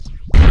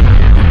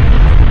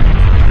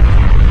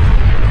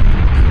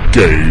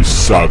Gay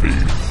Savvy.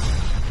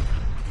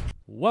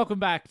 Welcome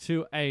back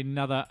to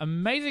another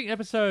amazing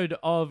episode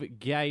of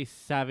Gay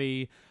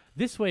Savvy.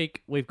 This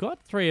week, we've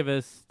got three of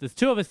us. There's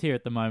two of us here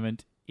at the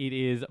moment. It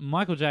is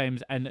Michael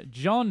James, and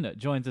John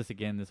joins us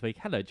again this week.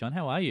 Hello, John.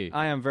 How are you?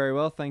 I am very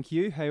well, thank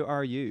you. How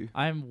are you?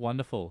 I am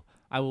wonderful.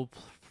 I will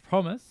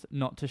promise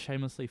not to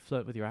shamelessly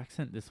flirt with your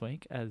accent this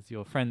week, as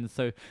your friends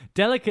so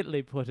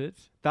delicately put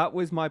it. That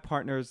was my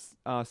partner's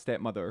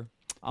stepmother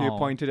who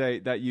pointed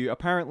out that you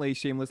apparently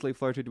shamelessly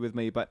flirted with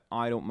me, but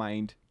I don't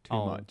mind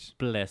too much.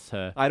 Bless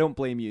her. I don't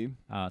blame you.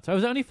 So I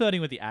was only flirting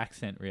with the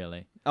accent,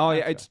 really. Oh,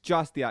 yeah, it's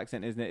just the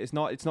accent, isn't it? It's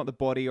not the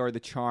body or the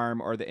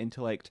charm or the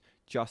intellect,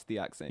 just the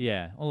accent.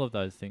 Yeah, all of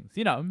those things.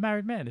 You know, I'm a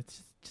married man.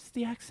 It's just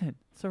the accent.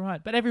 It's all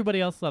right. But everybody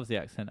else loves the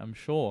accent, I'm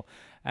sure.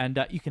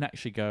 And you can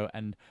actually go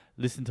and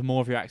listen to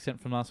more of your accent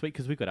from last week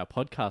because we've got our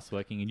podcast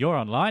working and you're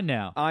online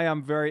now. I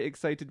am very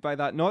excited by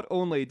that. Not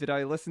only did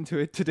I listen to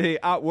it today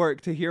at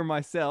work to hear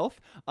myself,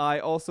 I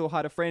also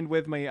had a friend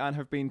with me and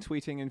have been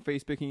tweeting and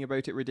Facebooking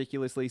about it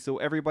ridiculously. So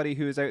everybody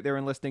who is out there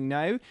and listening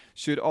now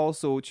should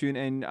also tune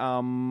in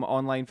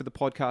online for the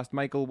podcast.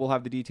 Michael will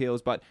have the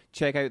details, but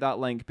check out that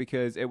link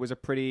because it was a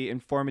pretty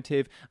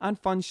informative and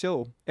fun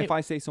show, if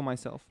I say so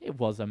myself. It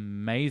was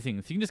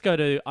amazing. So you can just go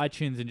to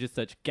iTunes and just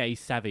search Gay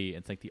Savvy.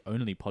 It's like the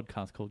only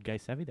podcast called Gay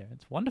Savvy there.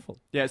 It's wonderful.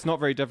 Yeah, it's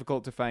not very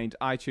difficult to find.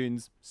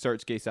 iTunes,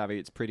 search Gay Savvy.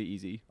 It's pretty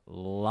easy.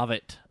 Love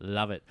it.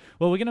 Love it.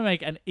 Well, we're going to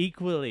make an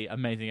equally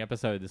amazing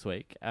episode this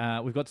week.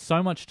 We've got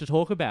so much to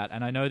talk about,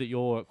 and I know that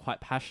you're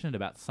quite passionate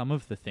about some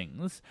of the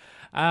things.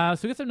 So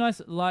we've got some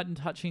nice light and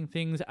touching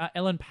things.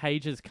 Ellen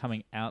Page's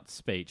coming out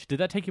speech. Did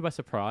that take you by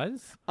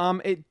surprise?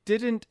 It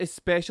didn't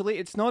especially.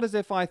 It's not as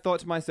if I thought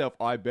to myself,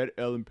 I bet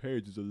Ellen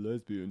Page is a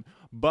lesbian.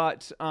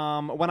 But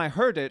when I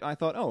heard it, I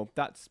thought, oh,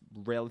 that's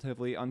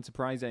relatively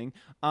unsurprising.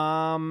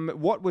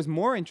 What was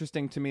more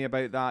interesting to me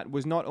about that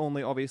was not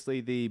only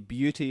obviously the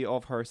beauty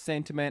of her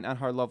sentiment and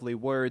her lovely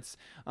words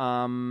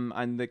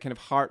and the kind of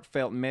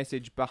heartfelt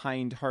message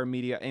behind her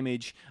media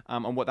image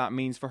and what that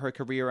means for her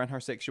career and her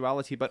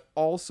sexuality, but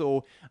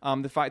also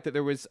the fact that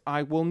there was,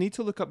 I will need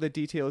to look up the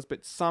details,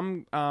 but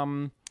some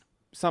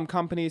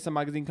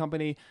magazine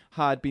company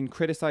had been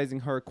criticizing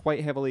her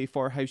quite heavily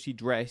for how she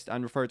dressed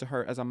and referred to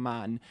her as a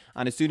man.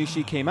 And as soon as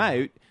she came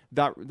out,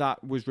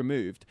 that was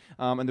removed.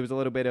 And there was a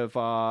little bit of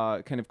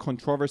kind of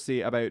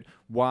controversy about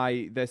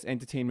why this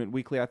Entertainment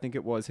Weekly, I think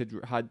it was,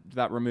 had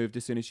that removed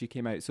as soon as she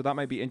came out. So that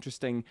might be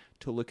interesting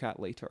to look at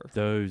later.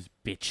 Those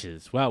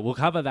bitches. Well, we'll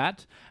cover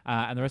that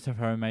and the rest of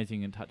her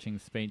amazing and touching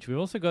speech. We've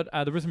also got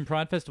the Brisbane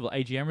Pride Festival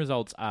AGM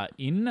results are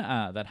in.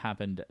 That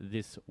happened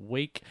this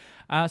week.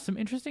 Some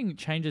interesting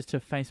changes to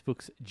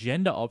Facebook's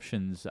gender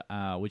options,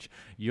 which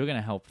you're going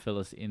to help fill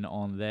us in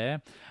on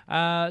there.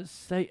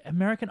 Say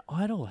American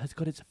Idol has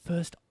got its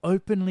first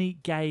openly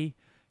gay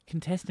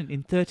contestant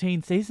in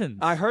 13 seasons.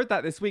 I heard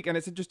that this week, and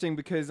it's interesting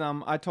because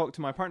I talked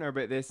to my partner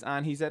about this,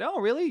 and he said, "Oh,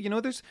 really? You know,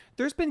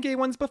 there's been gay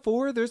ones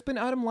before. There's been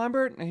Adam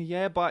Lambert,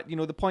 yeah, but you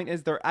know, the point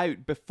is they're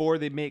out before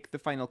they make the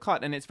final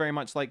cut, and it's very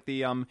much like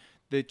the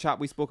chat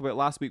we spoke about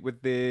last week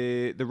with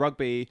the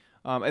rugby,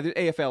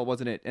 AFL,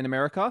 wasn't it, in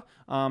America?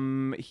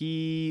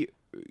 He,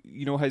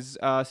 you know, has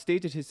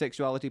stated his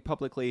sexuality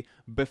publicly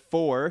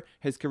before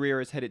his career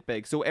has hit it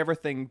big. So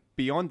everything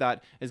beyond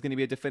that is going to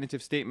be a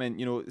definitive statement.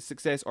 You know,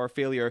 success or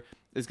failure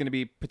is going to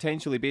be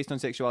potentially based on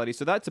sexuality.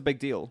 So that's a big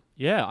deal.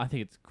 Yeah, I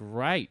think it's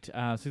great.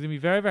 So it's going to be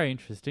very, very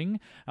interesting.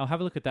 I'll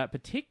have a look at that,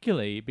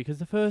 particularly because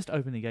the first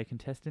openly gay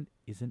contestant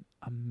isn't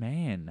a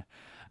man.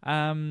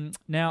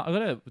 Now, I've got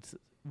to...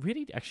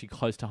 really actually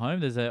close to home.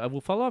 We'll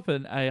follow up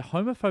a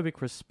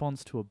homophobic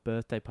response to a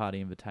birthday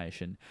party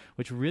invitation,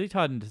 which really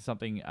tied into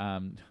something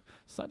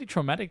slightly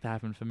traumatic that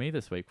happened for me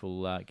this week.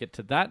 We'll get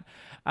to that.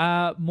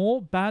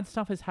 More bad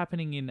stuff is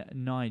happening in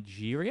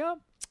Nigeria.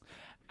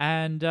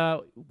 And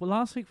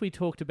last week we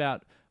talked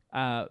about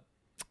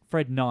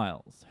Fred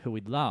Niles, who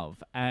we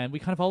love, and we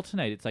kind of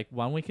alternate. It's like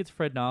 1 week it's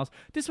Fred Niles,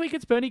 this week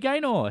it's Bernie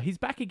Gaynor. He's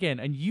back again,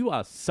 and you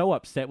are so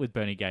upset with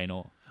Bernie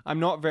Gaynor. I'm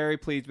not very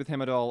pleased with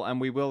him at all, and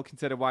we will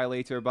consider why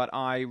later, but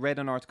I read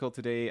an article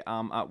today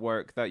at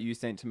work that you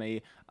sent to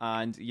me,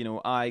 and, you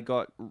know, I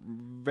got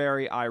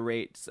very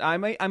irate. I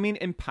mean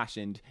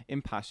impassioned,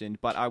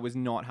 but I was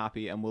not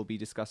happy, and we'll be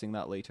discussing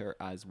that later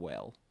as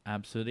well.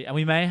 Absolutely. And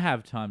we may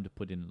have time to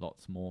put in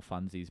lots more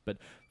funsies. But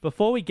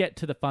before we get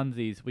to the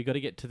funsies, we got to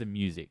get to the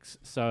musics.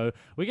 So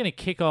we're going to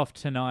kick off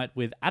tonight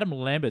with Adam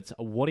Lambert's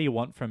What Do You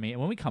Want From Me? And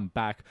when we come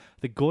back,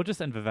 the gorgeous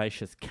and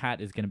vivacious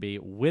Kat is going to be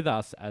with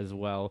us as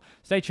well.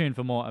 Stay tuned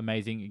for more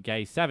amazing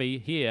Gay Savvy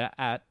here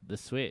at The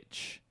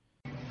Switch.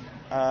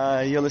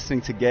 You're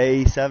listening to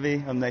Gay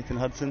Savvy. I'm Nathan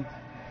Hudson.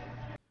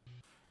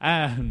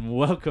 And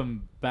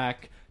welcome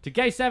back to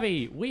Gay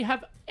Savvy. We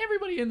have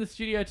everybody in the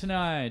studio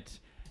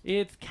tonight.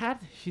 It's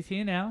Kat. She's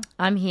here now.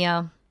 I'm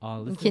here.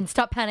 Oh, You can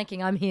stop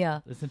panicking. I'm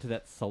here. Listen to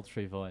that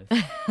sultry voice.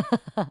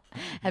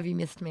 Have you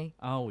missed me?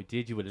 Oh, we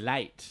did. You were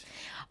late.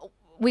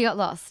 We got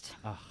lost.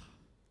 Oh,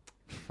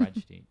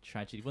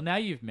 tragedy. Well, now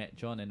you've met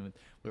John, and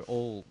we've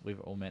all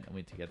met, and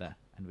we're together,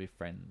 and we're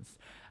friends.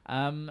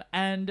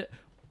 And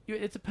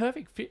it's a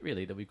perfect fit,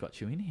 really, that we've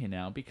got you in here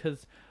now,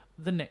 because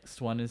the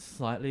next one is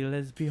slightly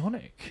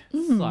lesbianic,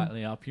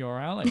 slightly up your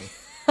alley.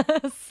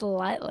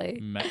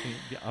 Slightly.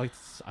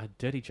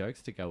 Dirty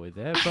jokes to go with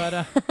there,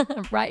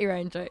 but Write your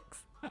own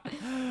jokes.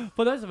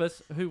 for those of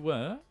us who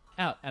were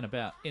out and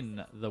about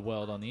in the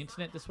world on the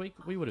internet this week,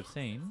 we would have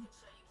seen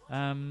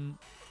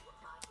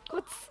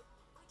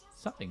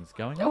something's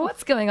going on.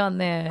 What's going on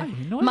there? Oh,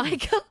 you noises.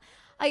 Michael,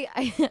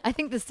 I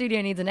think the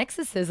studio needs an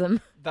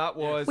exorcism. That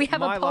was We have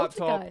my a laptop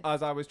poltergeist.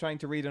 as I was trying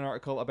to read an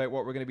article about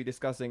what we're going to be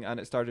discussing, and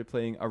it started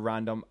playing a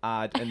random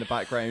ad in the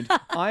background.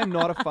 I am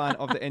not a fan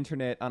of the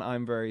internet, and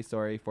I'm very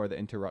sorry for the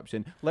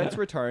interruption. Let's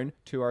return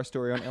to our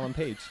story on Ellen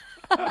Page,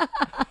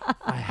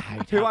 I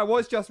hate who I how,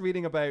 was just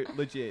reading about,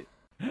 legit.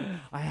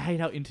 I hate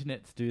how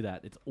internets do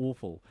that. It's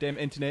awful. Damn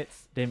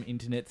internets. Them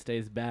internet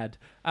stays bad.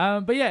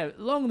 But yeah,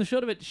 long and the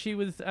short of it, she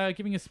was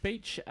giving a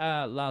speech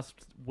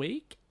last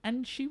week,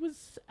 and she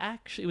was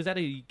it was at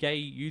a gay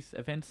youth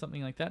event,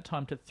 something like that,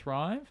 Time to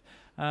Thrive.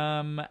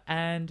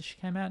 And she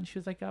came out and she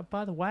was like,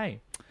 by the way,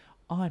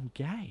 I'm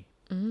gay.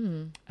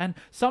 And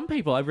some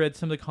people, I've read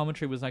some of the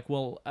commentary was like,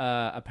 well,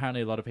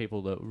 apparently a lot of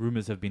people, the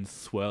rumors have been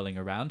swirling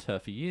around her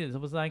for years. I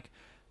was like,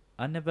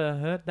 I never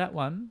heard that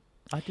one.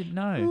 I didn't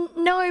know.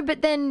 No,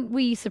 but then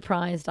were you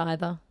surprised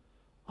either?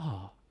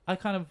 Oh, I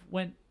kind of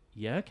went,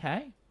 yeah,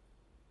 okay.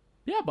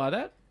 Yeah, I buy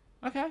that.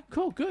 Okay,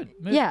 cool, good.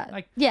 Yeah,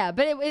 Like,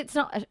 but it's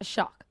not a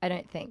shock, I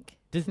don't think.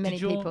 Many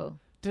people.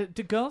 Do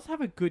girls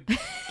have a good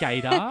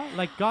gaydar?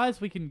 Like,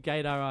 guys, we can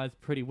gaydar eyes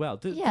pretty well.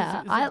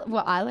 Yeah,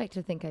 I like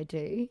to think I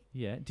do.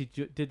 Yeah, did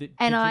you look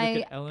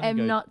I at Ellen am and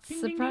go, not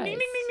ding, ding, ding, surprised. ding,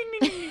 ding,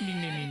 ding, ding,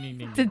 ding, ding, ding, ding,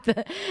 ding. Did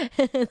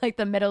the like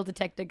the metal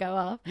detector go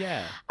off?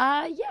 Yeah.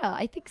 Yeah,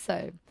 I think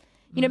so.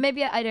 You know,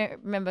 maybe I don't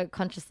remember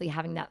consciously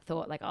having that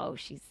thought, like, oh,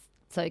 she's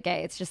so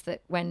gay. It's just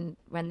that when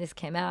this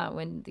came out,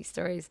 when these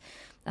stories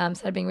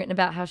started being written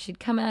about how she'd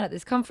come out at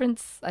this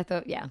conference, I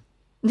thought, yeah,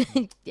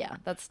 yeah,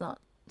 that's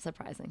not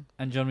surprising.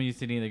 And John, were you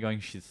sitting there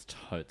going, she's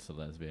totes a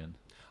lesbian?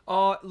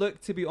 Oh,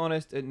 look, to be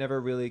honest, it never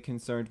really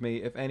concerned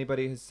me. If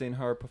anybody has seen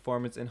her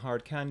performance in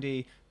Hard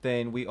Candy,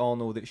 then we all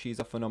know that she's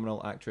a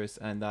phenomenal actress,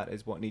 and that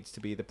is what needs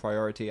to be the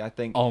priority. I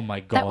think. Oh my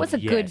God, That was a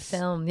good yes.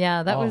 film.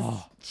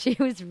 Yeah, she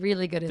was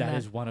really good in that. That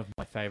is one of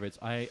my favorites.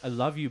 I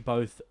love you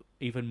both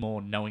even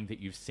more knowing that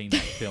you've seen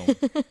that film,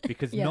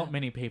 because Yeah. not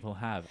many people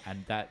have,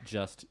 and that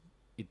just,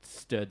 it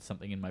stirred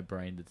something in my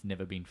brain that's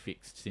never been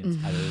fixed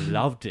since. I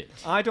loved it.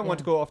 I don't want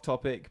to go off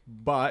topic,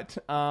 but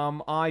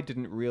I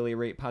didn't really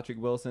rate Patrick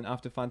Wilson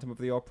after Phantom of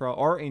the Opera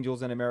or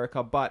Angels in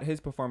America, but his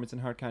performance in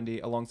Hard Candy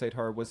alongside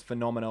her was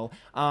phenomenal.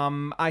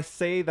 I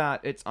say that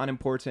it's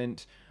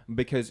unimportant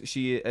because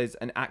she is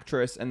an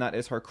actress and that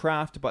is her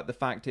craft, but the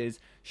fact is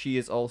she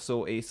is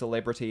also a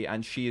celebrity,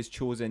 and she has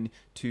chosen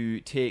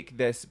to take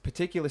this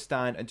particular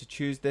stand and to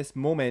choose this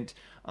moment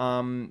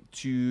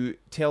to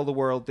tell the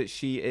world that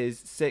she is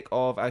sick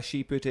of, as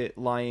she put it,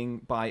 lying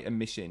by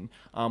omission,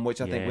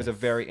 which I think was a Yes.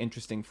 very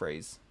interesting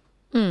phrase.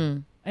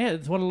 Yeah,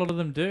 it's what a lot of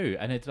them do.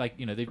 And it's like,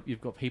 you know,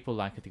 you've got people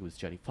like, I think it was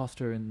Jodie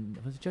Foster, and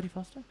was it Jodie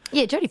Foster?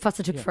 Yeah, Jodie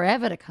Foster took Yeah.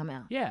 forever to come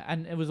out. Yeah,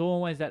 and it was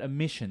always that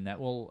omission that,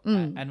 well,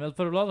 and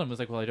for a lot of them it was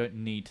like, well, I don't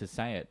need to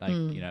say it. Like,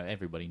 you know,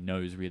 everybody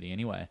knows really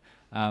anyway.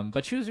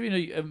 But she was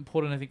really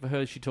important, I think, for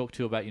her. She talked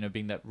to about, you know,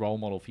 being that role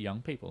model for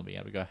young people and being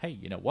able to go, hey,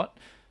 you know what?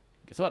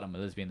 Guess what? I'm a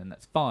lesbian and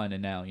that's fine.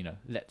 And now, you know,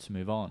 let's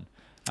move on.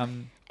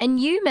 And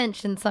you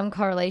mentioned some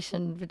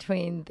correlation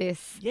between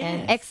this and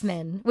Yes.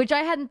 X-Men, which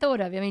I hadn't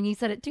thought of. I mean, you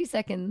said it 2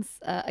 seconds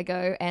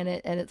ago, and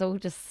it's all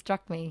just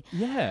struck me.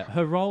 Yeah,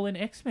 her role in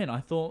X-Men,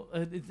 I thought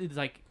it's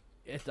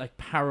like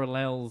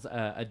parallels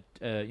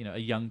you know, a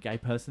young gay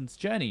person's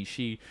journey.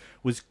 She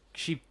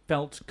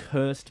felt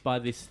cursed by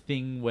this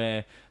thing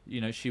where,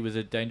 you know, she was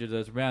a danger to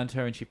those around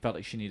her, and she felt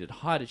like she needed to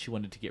hide it. She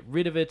wanted to get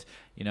rid of it,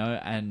 you know,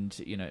 and,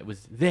 you know, it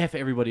was there for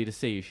everybody to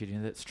see. She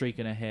had that streak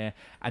in her hair,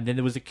 and then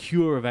there was a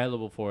cure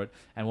available for it.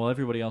 And while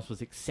everybody else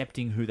was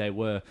accepting who they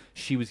were,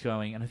 she was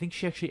going, and I think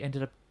she actually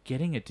ended up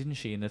getting it, didn't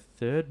she? In the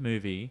third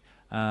movie,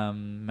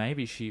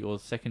 maybe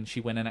second,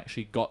 she went and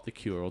actually got the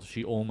cure, or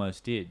she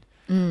almost did.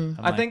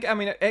 I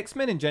mean,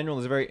 X-Men in general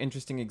is a very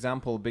interesting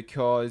example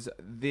because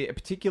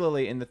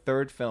particularly in the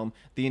third film,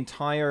 the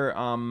entire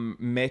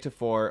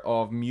metaphor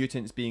of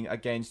mutants being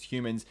against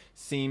humans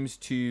seems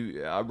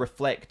to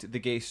reflect the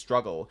gay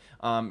struggle.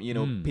 You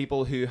know,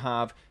 people who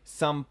have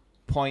some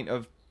point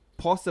of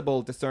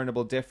possible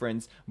discernible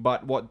difference,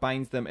 but what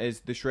binds them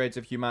is the shreds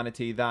of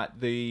humanity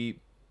that the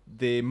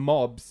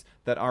mobs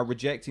that are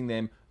rejecting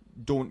them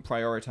don't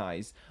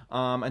prioritize.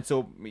 And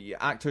so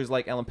actors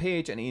like Ellen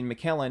Page and Ian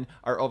McKellen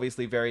are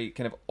obviously very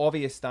kind of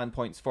obvious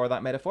standpoints for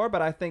that metaphor,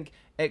 but I think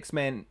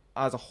X-Men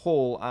as a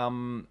whole,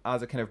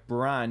 as a kind of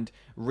brand,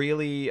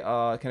 really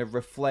kind of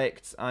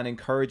reflects and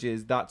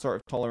encourages that sort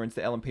of tolerance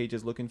that Ellen Page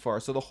is looking for.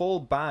 So the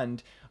whole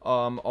band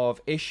of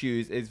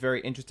issues is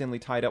very interestingly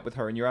tied up with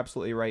her, and you're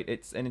absolutely right.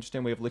 It's an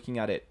interesting way of looking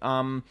at it.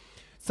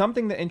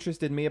 Something that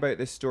interested me about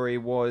this story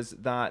was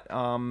that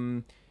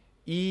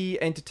E!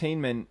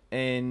 Entertainment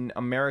in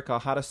America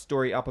had a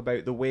story up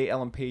about the way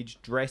Ellen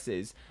Page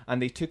dresses,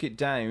 and they took it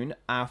down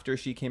after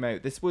she came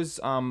out. This was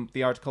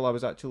the article I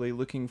was actually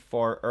looking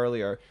for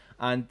earlier,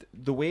 and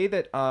the way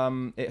that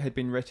it had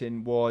been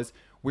written was,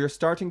 "We're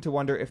starting to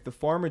wonder if the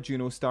former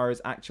Juno star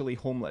is actually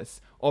homeless.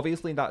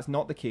 Obviously that's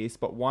not the case,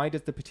 but why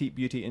does the petite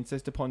beauty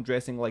insist upon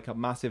dressing like a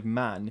massive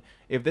man?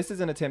 If this is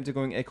an attempt to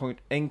going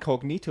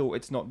incognito,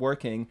 it's not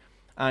working.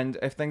 And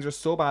if things are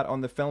so bad on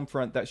the film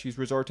front that she's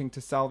resorting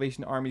to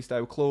Salvation Army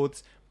style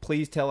clothes,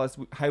 please tell us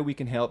how we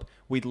can help.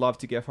 We'd love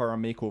to give her a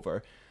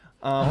makeover."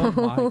 Oh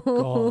my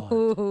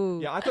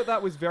god. Yeah, I thought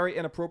that was very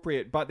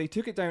inappropriate, but they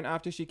took it down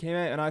after she came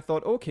out, and I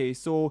thought, okay,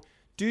 so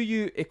do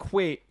you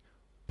equate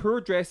poor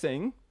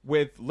dressing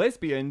with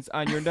lesbians,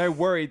 and you're now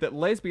worried that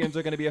lesbians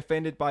are going to be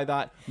offended by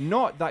that,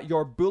 not that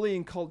your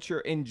bullying culture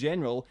in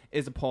general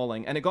is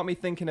appalling? And it got me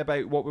thinking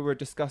about what we were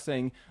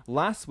discussing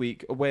last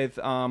week with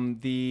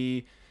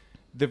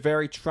the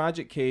very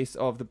tragic case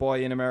of the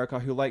boy in America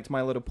who liked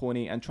My Little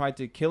Pony and tried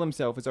to kill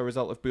himself as a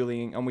result of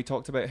bullying. And we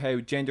talked about how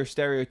gender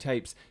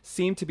stereotypes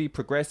seem to be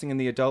progressing in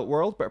the adult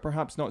world, but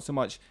perhaps not so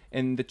much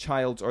in the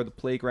child's or the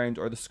playground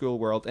or the school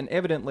world. And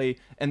evidently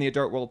in the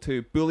adult world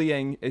too,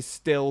 bullying is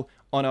still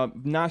on a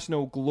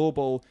national,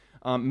 global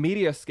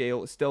media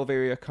scale, still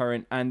very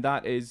occurrent. And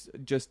that is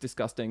just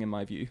disgusting in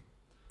my view.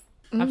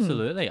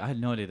 Absolutely. I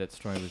had no idea that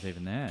story was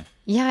even there.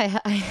 Yeah,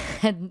 I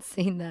hadn't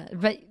seen that.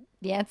 But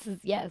the answer is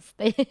yes.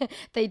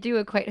 They do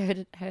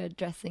equate her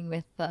dressing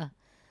with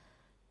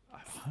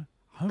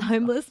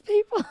homeless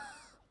people.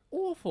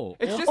 Awful.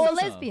 It's just Or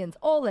lesbians.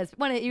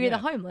 You're either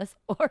homeless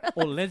or a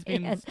Or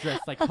lesbian. lesbians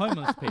dressed like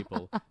homeless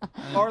people.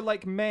 Or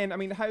like men. I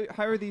mean, how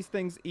are these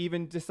things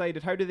even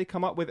decided? How do they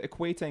come up with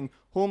equating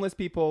homeless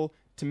people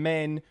to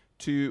men,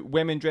 to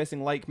women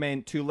dressing like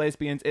men, to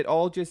lesbians? It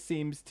all just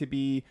seems to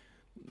be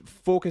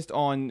focused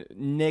on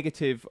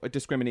negative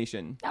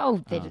discrimination.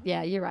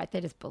 Yeah, you're right. They're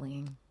just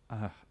bullying.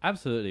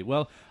 Absolutely.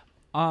 Well,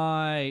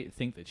 I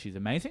think that she's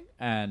amazing,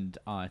 and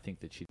I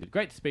think that she did a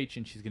great speech,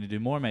 and she's going to do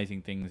more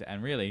amazing things,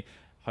 and really,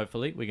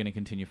 hopefully, we're going to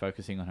continue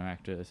focusing on her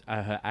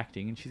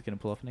acting, and she's going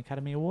to pull off an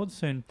Academy Award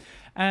soon.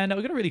 And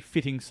we've got a really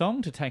fitting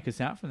song to take us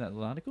out from that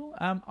little article.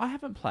 I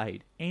haven't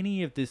played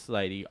any of this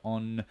lady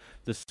on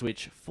the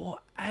Switch for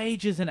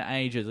ages and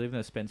ages, even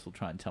though Spence will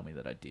try and tell me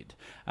that I did.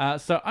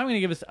 So I'm going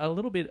to give us a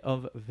little bit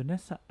of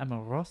Vanessa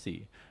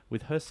Amorosi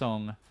with her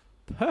song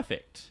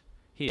Perfect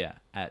here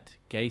at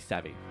Gay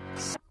Savvy.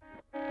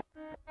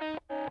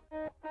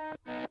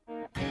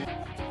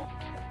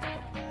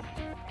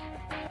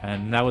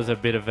 And that was a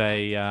bit of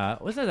a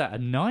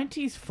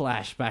 90s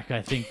flashback,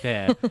 I think,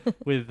 there,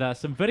 with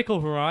some Vertical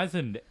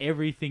Horizon,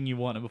 Everything You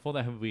Want. And before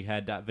that, we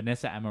had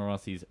Vanessa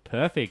Amorosi's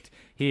Perfect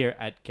here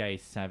at Gay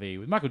Savvy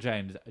with Michael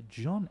James,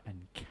 John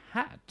and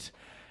Kat.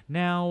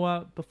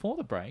 Now, before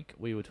the break,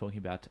 we were talking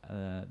about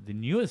the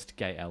newest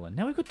Gay Ellen.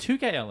 Now we've got two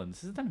Gay Ellens.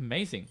 Isn't that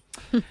amazing?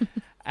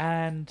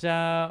 And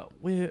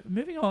we're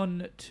moving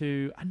on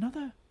to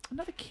another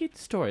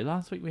kid's story.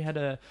 Last week we had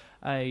a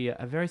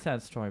very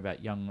sad story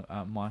about young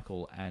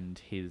Michael and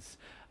his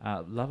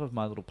love of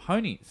My Little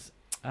Ponies.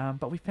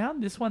 But we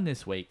found this one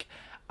this week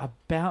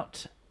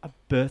about a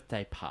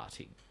birthday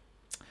party.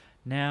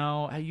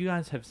 Now, you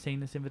guys have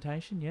seen this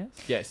invitation, yes?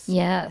 Yes.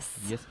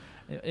 Yes.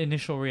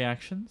 Initial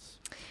reactions?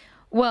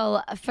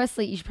 Well,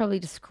 firstly, you should probably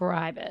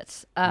describe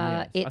it.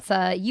 Yes.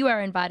 It's you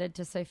are invited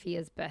to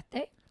Sophia's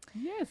birthday.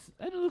 Yes,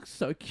 and it looks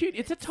so cute.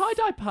 It's a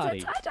tie-dye party.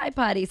 It's a tie-dye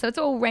party. So it's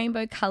all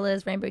rainbow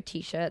colours, rainbow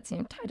T-shirts,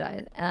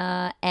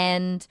 tie-dye.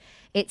 And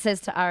it says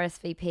to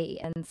RSVP.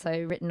 And so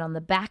written on the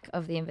back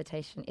of the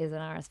invitation is an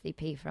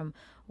RSVP from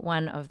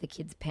one of the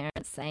kids'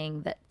 parents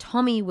saying that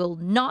Tommy will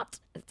not,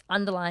 it's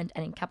underlined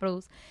and in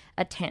capitals,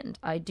 attend.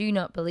 I do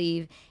not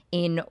believe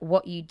in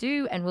what you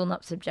do and will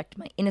not subject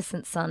my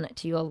innocent son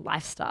to your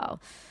lifestyle.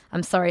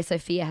 I'm sorry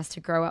Sophia has to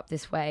grow up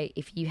this way.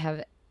 If you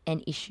have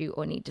an issue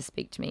or need to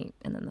speak to me,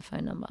 and then the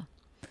phone number.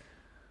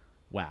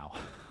 Wow.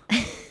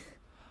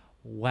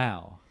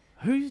 Wow.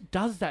 Who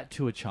does that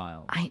to a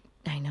child? I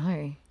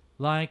know.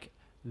 Like,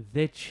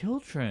 they're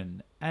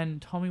children, and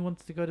Tommy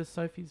wants to go to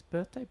Sophie's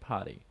birthday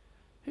party.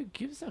 Who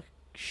gives a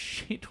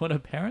shit what her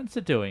parents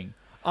are doing?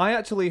 I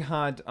actually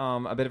had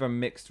a bit of a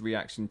mixed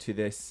reaction to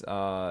this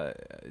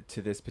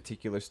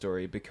particular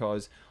story,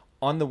 because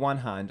on the one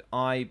hand,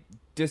 I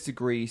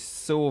disagree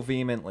so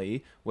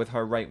vehemently with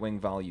her right-wing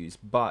values,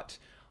 but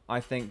I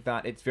think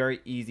that it's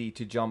very easy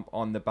to jump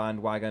on the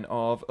bandwagon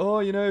of,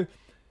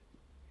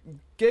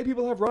 gay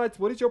people have rights,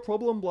 what is your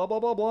problem, blah,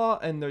 blah, blah, blah.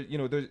 And,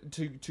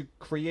 to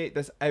create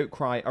this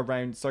outcry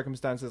around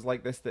circumstances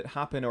like this that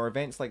happen, or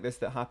events like this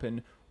that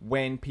happen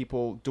when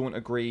people don't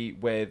agree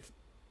with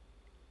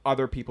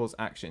other people's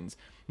actions.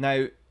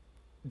 Now,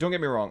 don't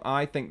get me wrong,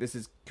 I think this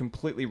is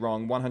completely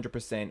wrong,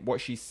 100%. What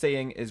she's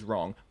saying is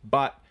wrong.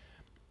 But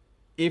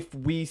if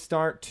we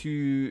start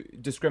to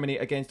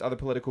discriminate against other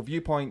political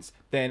viewpoints,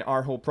 then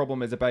our whole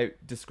problem is about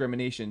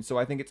discrimination. So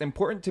I think it's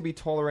important to be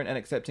tolerant and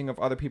accepting of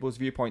other people's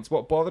viewpoints.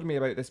 What bothered me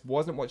about this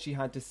wasn't what she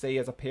had to say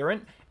as a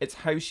parent, it's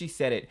how she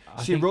said it.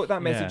 She wrote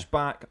that message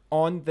back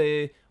on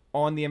the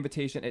on the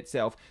invitation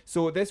itself.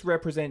 So this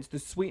represents the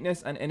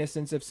sweetness and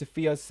innocence of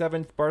Sophia's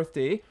 7th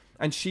birthday,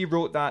 and she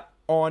wrote that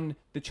on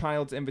the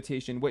child's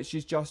invitation, which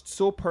is just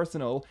so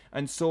personal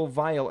and so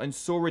vile and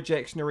so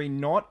rejectionary,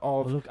 not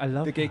of Look, I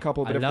love the gay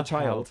couple, but of the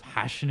child.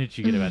 How passionate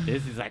you get about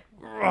this. It's like,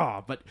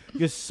 raw, but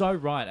you're so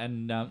right.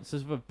 And so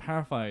sort of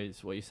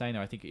paraphrase what you're saying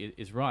there, I think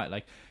is right.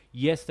 Like,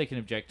 yes, they can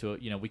object to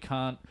it. You know, we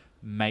can't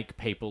make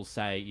people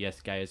say,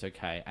 yes, gay is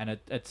okay. And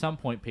at some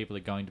point, people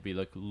are going to be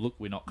like, look,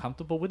 we're not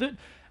comfortable with it.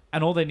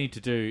 And all they need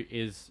to do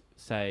is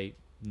say,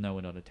 no,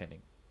 we're not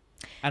attending.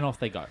 And off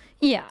they go.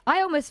 Yeah,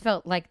 I almost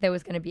felt like there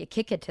was going to be a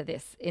kicker to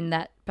this, in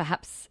that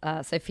perhaps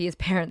Sophia's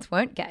parents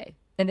weren't gay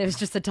and it was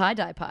just a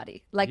tie-dye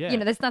party. Like, Yeah. you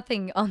know, there's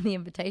nothing on the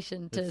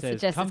invitation to says,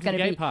 suggest "Come it's to going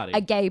the to gay be party."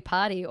 a gay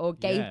party or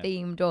Yeah.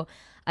 gay-themed, or,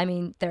 I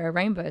mean, there are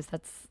rainbows.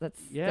 That's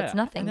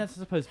nothing. And that's, I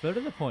suppose,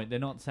 further to the point. They're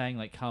not saying,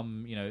 like,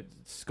 come, you know,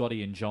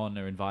 Scotty and John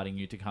are inviting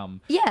you to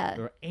come Yeah.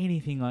 or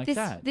anything like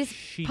that. This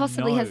She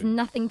possibly has knows.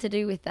 nothing to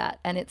do with that,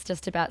 and it's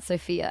just about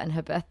Sophia and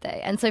her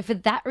birthday. And so for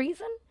that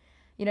reason,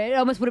 you know, it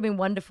almost would have been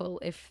wonderful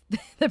if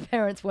the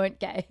parents weren't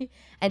gay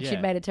and Yeah.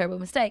 she'd made a terrible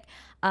mistake.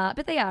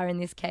 But they are in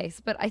this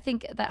case. But I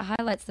think that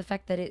highlights the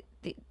fact that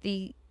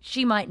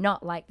she might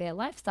not like their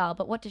lifestyle,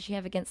 but what does she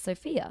have against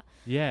Sophia,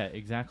 Yeah,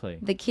 exactly.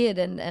 the kid,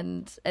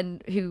 and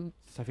who?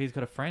 Sophia's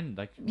got a friend.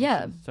 Like,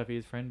 Yeah.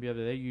 Sophia's friend be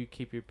over there. You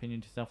keep your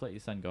opinion to yourself. Let your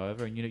son go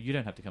over, and you know you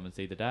don't have to come and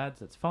see the dads.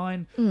 That's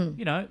fine. Mm.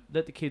 You know,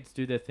 let the kids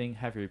do their thing.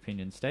 Have your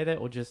opinion. Stay there,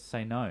 or just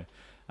say no.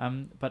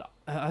 But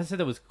I said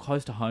that was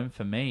close to home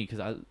for me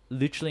because I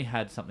literally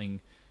had something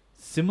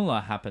similar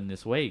happen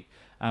this week.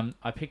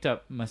 I picked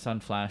up my son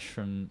Flash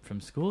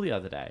from school the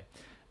other day,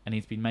 and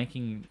he's been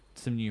making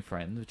some new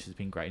friends, which has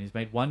been great. And he's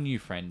made one new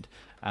friend,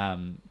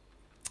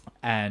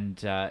 and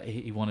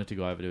he wanted to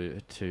go over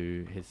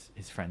to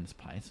his friend's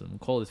place, and we'll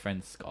call his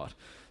friend Scott.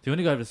 So he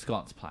wanted to go over to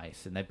Scott's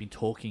place, and they've been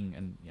talking,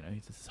 and you know,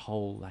 it's this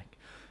whole like,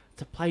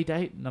 it's a play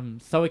date, and I'm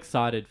so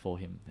excited for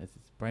him. There's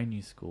this brand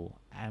new school,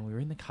 and we were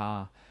in the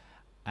car,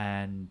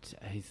 and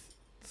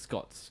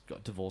Scott's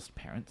got divorced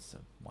parents, so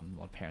one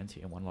lot of parents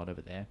here, one lot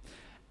over there.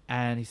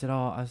 And he said,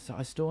 I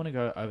still want to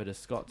go over to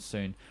Scott's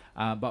soon,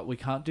 but we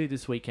can't do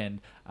this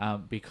weekend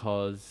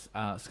because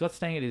Scott's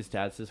staying at his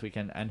dad's this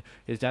weekend, and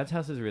his dad's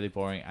house is really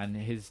boring, and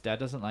his dad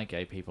doesn't like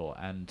gay people,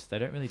 and they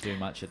don't really do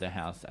much at their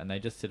house, and they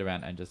just sit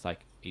around and just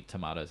like eat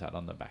tomatoes out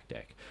on the back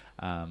deck.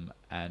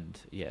 And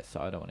yeah, so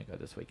I don't want to go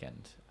this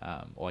weekend,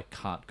 or I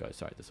can't go,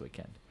 sorry, this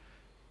weekend.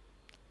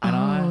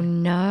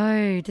 And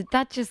No, did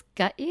that just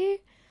gut you?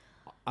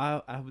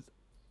 I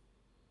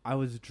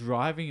was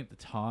driving at the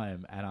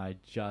time, and I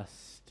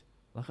just,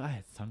 like, I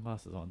had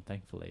sunglasses on,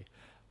 thankfully,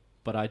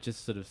 but I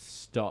just sort of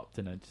stopped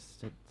and I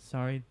just said,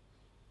 "Sorry,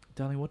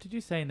 darling, what did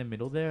you say in the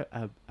middle there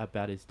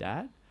about his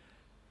dad?"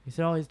 He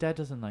said, "Oh, his dad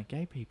doesn't like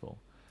gay people."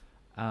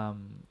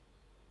 And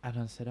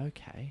I said,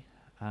 "Okay,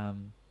 all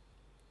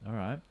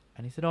right."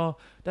 And he said, "Oh,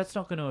 that's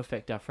not going to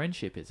affect our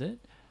friendship, is it?"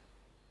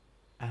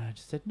 And I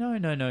just said, no,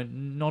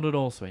 not at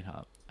all,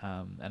 sweetheart.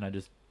 And I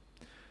just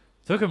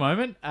took a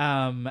moment,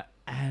 and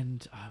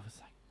I was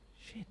like,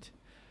 shit.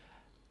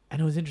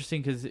 And it was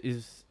interesting because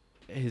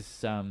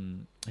his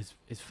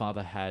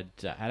father had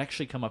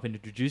actually come up and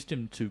introduced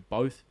him to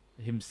both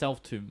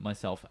himself to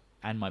myself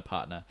and my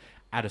partner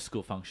at a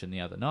school function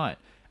the other night.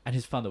 And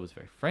his father was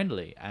very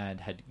friendly and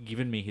had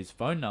given me his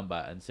phone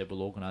number and said,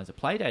 we'll organise a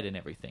play date and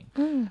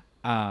everything.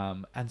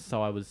 And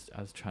so I was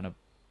trying to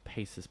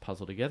piece this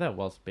puzzle together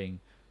whilst being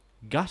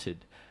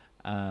gutted.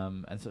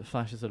 And so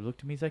Flash sort of looked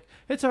at me. He's like,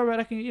 "It's all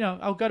right. I can,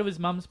 I'll go to his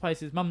mum's place.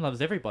 His mum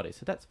loves everybody,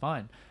 so that's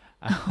fine."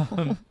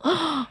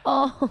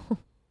 Oh.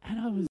 And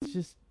I was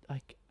just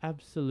like,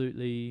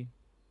 absolutely,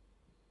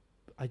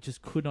 I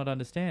just could not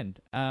understand.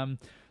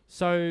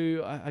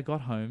 So I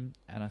got home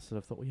and I sort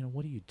of thought, well,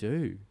 what do you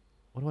do?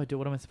 What do I do?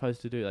 What am I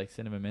supposed to do? Like,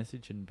 send him a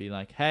message and be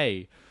like,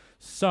 "Hey,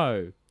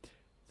 so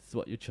this is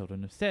what your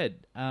children have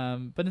said."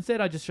 But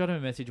instead, I just shot him a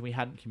message, and we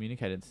hadn't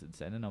communicated since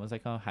then. And I was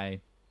like, "Oh,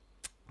 hey.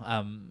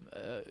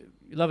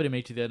 Lovely to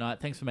meet you the other night.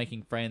 Thanks for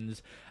making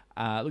friends.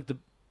 Look,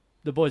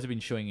 the boys have been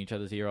chewing each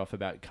other's ear off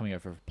about coming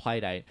over for a play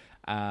date.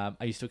 Are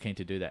you still keen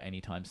to do that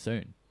anytime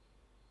soon?"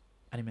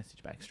 And he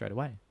messaged back straight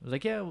away. I was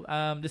like,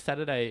 "Yeah, this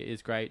Saturday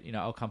is great.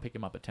 I'll come pick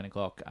him up at 10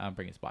 o'clock,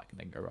 bring his bike, and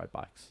then go ride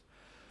bikes."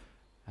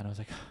 And I was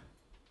like,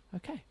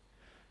 okay,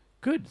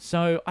 good.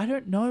 So I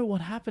don't know what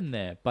happened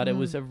there, but it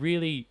was a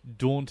really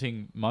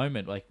daunting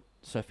moment, like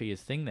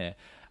Sophia's thing there.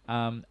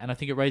 And I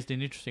think it raised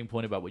an interesting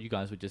point about what you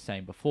guys were just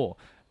saying before.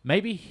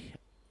 Maybe,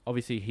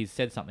 obviously, he's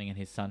said something and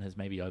his son has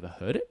maybe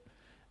overheard it.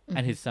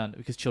 And his son,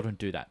 because children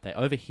do that. They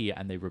overhear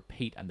and they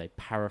repeat and they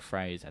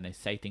paraphrase and they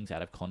say things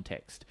out of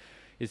context.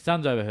 His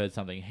son's overheard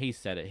something. He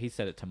said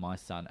it to my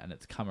son, and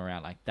it's come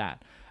around like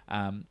that.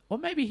 Or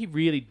maybe he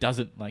really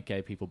doesn't like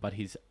gay people, but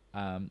he's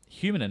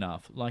human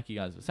enough, like you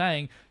guys were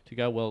saying, to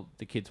go, well,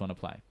 the kids want to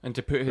play. And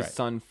to put his Great.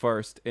 son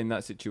first in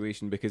that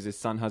situation, because his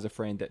son has a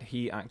friend that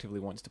he actively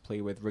wants to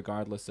play with,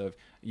 regardless of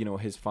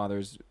his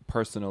father's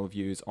personal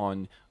views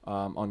on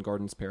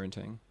Gordon's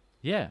parenting.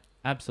 Yeah,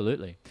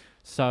 absolutely.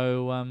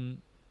 So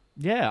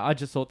Yeah, I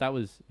just thought that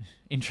was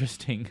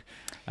interesting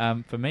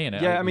for me.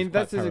 And Yeah, I mean,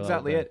 that's that's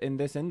exactly it in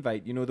this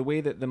invite. You know, the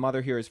way that the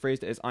mother here has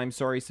phrased it is, I'm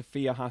sorry,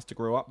 Sophia has to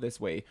grow up this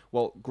way.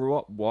 Well, grow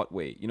up what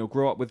way? You know,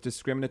 grow up with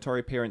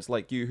discriminatory parents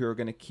like you who are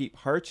going to keep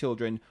her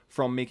children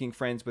from making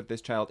friends with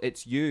this child.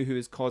 It's you who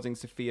is causing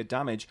Sophia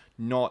damage,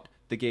 not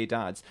the gay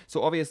dads.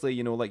 So obviously,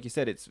 you know, like you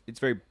said, it's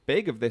very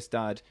big of this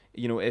dad,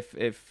 you know,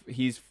 if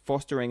he's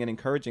fostering and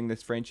encouraging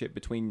this friendship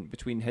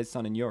between his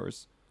son and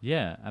yours.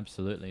 Yeah,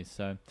 absolutely.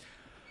 So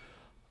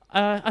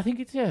I think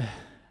it's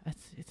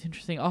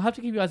interesting. I'll have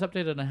to keep you guys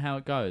updated on how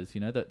it goes.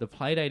 You know, the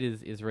play date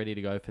is ready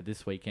to go for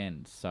this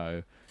weekend,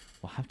 so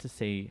we'll have to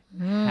see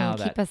how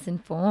that keep us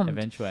informed.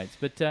 eventuates.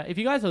 But if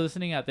you guys are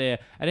listening out there,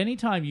 at any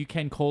time you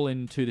can call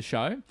in to the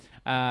show.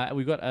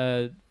 We've got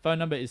a phone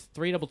number is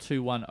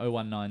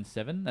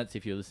 32210197. That's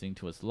if you're listening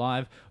to us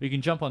live. Or you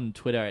can jump on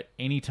Twitter at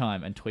any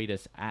time and tweet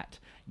us at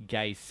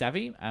Gay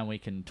Savvy, and we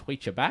can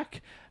tweet you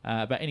back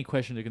about any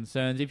questions or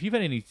concerns. If you've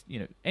had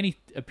any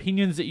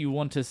opinions that you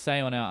want to say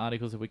on our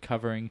articles that we're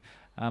covering,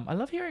 I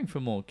love hearing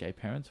from more gay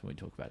parents when we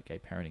talk about gay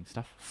parenting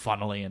stuff.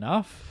 Funnily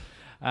enough,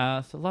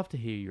 so love to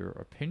hear your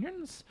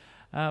opinions.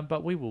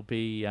 But we will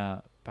be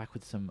back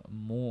with some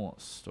more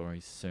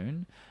stories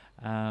soon.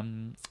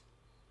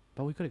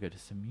 But we've got to go to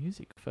some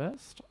music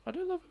first. I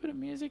do love a bit of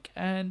music,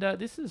 and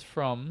this is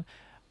from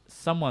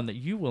someone that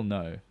you will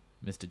know,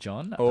 Mr.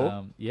 John.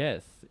 Oh?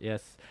 Yes.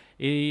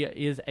 He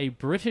is a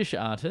British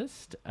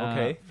artist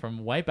Okay.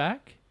 from way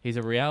back. He's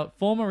a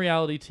former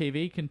reality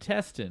TV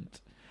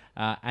contestant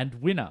and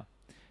winner.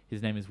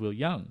 His name is Will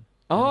Young.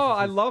 Oh,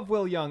 I love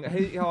Will Young.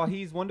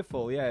 He's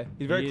wonderful, yeah.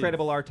 He's a very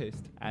credible artist.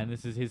 And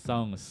this is his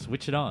song,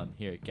 Switch It On,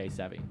 here at Gay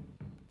Savvy.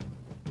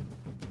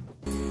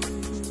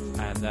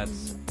 And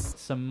that's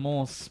some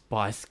more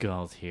Spice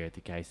Girls here at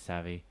the Gay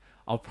Savvy.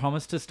 I'll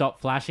promise to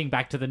stop flashing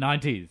back to the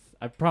 90s.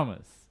 I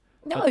promise.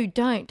 No,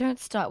 don't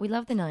start. We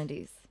love the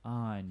 90s.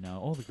 I know.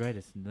 All the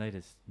greatest and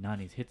latest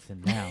 90s hits are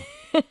now.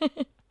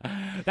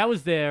 That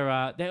was their...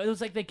 it was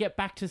like they Get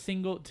Back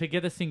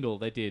Together single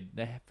they did.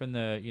 From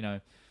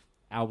the,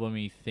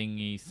 album-y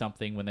thingy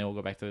something when they all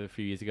got back together a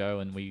few years ago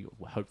and we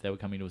hoped they were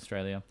coming to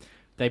Australia.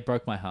 They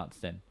broke my hearts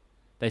then.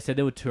 They said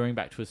they were touring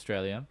back to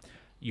Australia.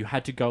 You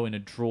had to go in a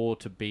draw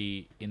to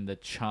be in the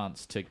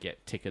chance to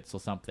get tickets or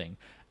something.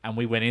 And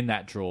we went in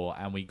that draw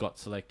and we got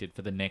selected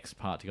for the next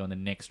part to go in the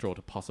next draw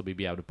to possibly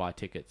be able to buy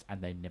tickets,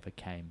 and they never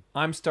came.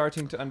 I'm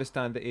starting to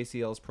understand the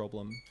ACL's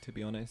problem, to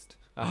be honest,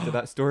 after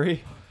that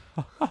story.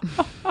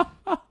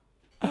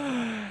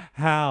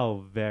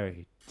 How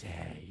very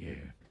dare you.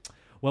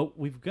 Well,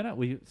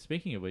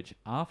 speaking of which,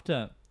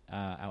 after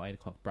our 8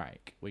 o'clock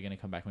break, we're going to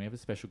come back and we have a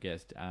special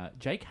guest.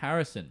 Jake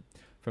Harrison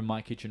from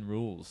My Kitchen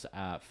Rules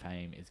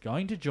fame is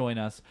going to join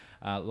us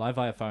live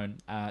via phone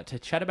to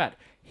chat about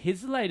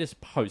his latest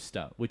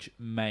poster, which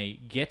may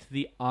get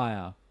the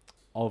ire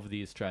of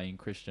the Australian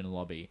Christian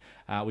lobby.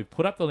 We've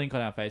put up the link on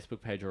our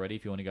Facebook page already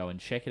if you want to go and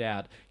check it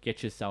out.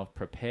 Get yourself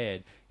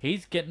prepared.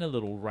 He's getting a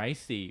little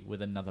racy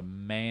with another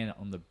man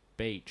on the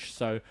beach.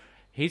 So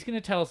he's going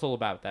to tell us all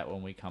about that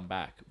when we come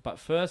back. But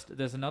first,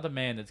 there's another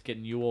man that's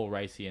getting you all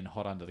racy and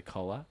hot under the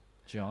collar.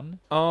 John?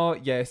 Oh,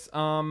 yes.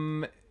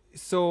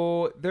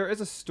 So there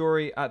is a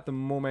story at the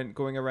moment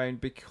going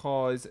around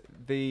because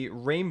the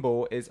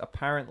Rainbow is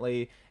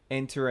apparently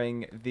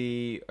entering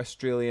the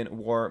Australian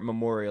War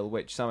Memorial,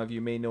 which some of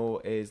you may know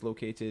is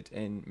located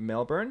in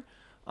Melbourne.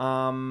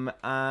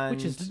 And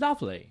which is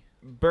lovely.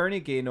 Bernie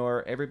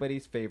Gaynor,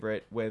 everybody's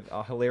favourite with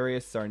a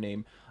hilarious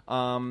surname,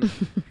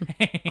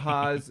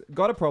 has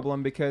got a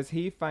problem because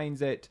he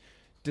finds it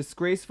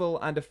disgraceful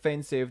and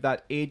offensive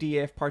that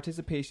ADF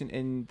participation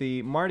in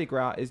the Mardi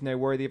Gras is now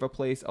worthy of a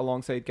place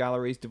alongside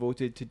galleries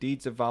devoted to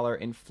deeds of valor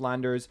in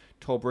Flanders,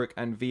 Tobruk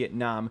and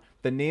Vietnam.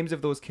 The names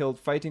of those killed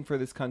fighting for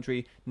this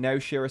country now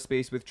share a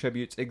space with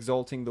tributes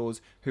exalting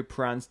those who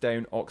pranced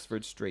down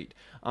Oxford Street.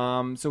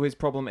 So his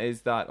problem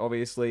is that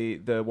obviously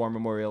the War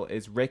Memorial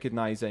is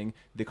recognising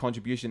the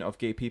contribution of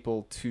gay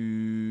people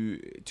to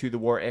the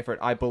war effort,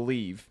 I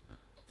believe.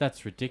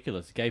 That's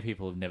ridiculous. Gay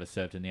people have never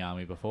served in the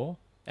army before.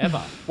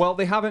 Ever. Well,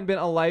 they haven't been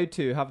allowed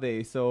to, have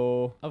they?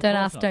 So Of Don't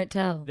course ask, not. don't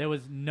tell. There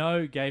was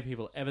no gay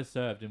people ever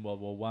served in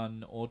World War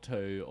One or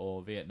Two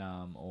or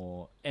Vietnam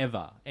or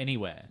ever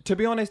anywhere. to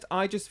be honest,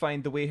 I just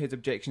find the way his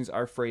objections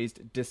are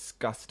phrased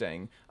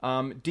disgusting.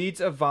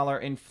 Deeds of valor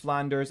in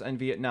Flanders and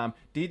Vietnam.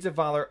 Deeds of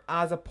valor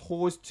as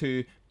opposed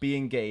to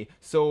being gay.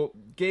 So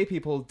gay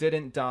people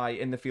didn't die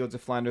in the fields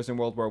of Flanders in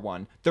World War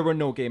One. There were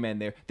no gay men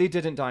there. They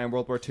didn't die in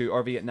World War Two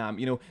or Vietnam.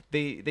 You know,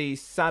 they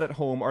sat at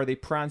home or they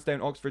pranced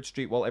down Oxford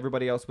Street while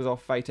everybody else was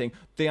off fighting.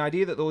 The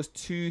idea that those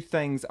two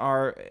things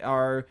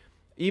are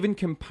even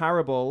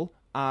comparable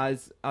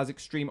as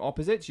extreme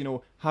opposites, you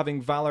know,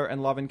 having valor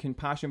and love and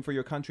compassion for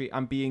your country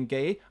and being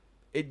gay,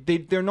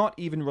 they're not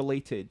even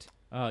related.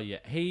 Oh yeah,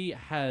 he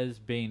has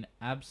been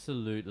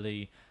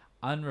absolutely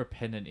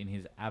unrepentant in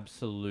his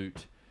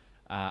absolute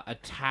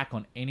attack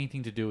on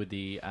anything to do with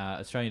the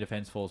Australian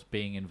Defence Force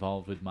being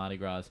involved with Mardi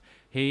Gras.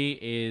 He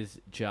is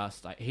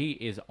just he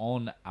is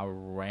on a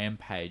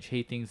rampage.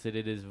 He thinks that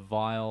it is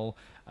vile,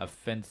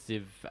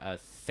 offensive,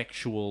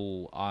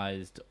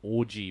 sexualized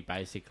orgy,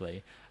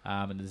 basically,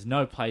 and there's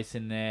no place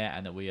in there,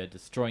 and that we are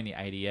destroying the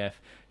ADF.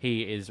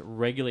 He is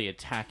regularly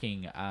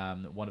attacking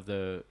one of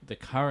the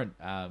current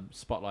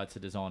spotlights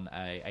that is on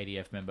a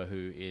ADF member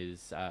who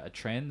is a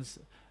trans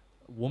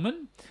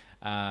woman.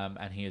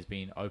 And he has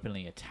been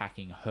openly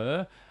attacking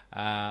her.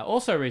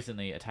 Also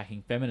recently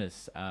attacking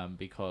feminists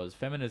because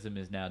feminism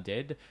is now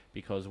dead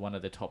because one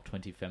of the top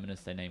 20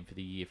 feminists they named for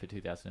the year for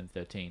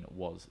 2013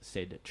 was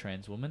said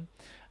trans woman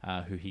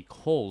who he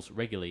calls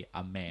regularly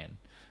a man.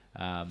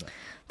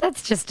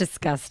 That's just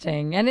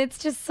disgusting. And it's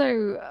just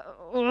so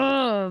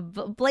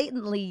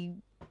blatantly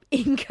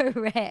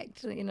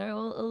incorrect. You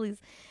know, all his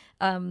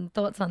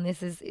thoughts on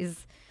this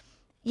is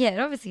it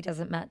obviously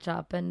doesn't match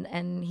up.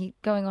 And he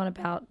going on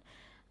about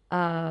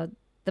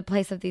the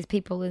place of these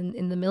people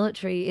in the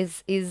military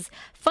is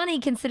funny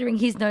considering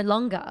he's no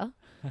longer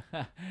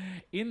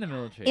in the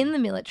military. In the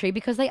military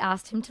because they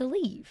asked him to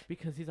leave.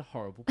 Because he's a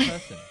horrible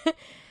person.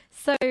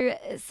 So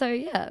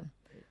yeah.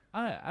 Oh,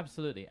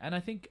 absolutely. And I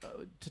think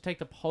to take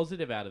the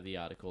positive out of the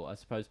article, I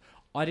suppose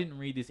I didn't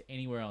read this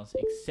anywhere else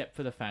except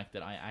for the fact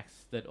that I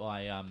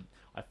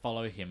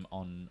follow him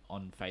on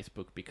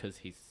Facebook because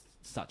he's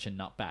such a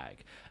nutbag.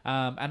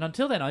 And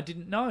until then, I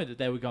didn't know that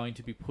they were going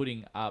to be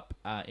putting up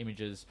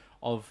images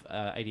of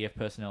ADF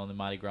personnel in the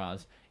Mardi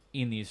Gras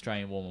in the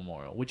Australian War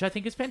Memorial, which I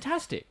think is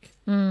fantastic.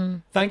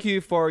 Thank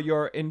you for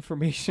your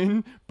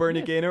information,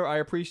 Bernie Gaynor. I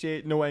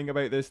appreciate knowing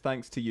about this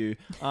thanks to you.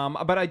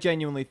 But I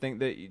genuinely think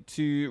that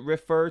to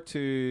refer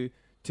to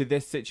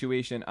this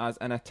situation as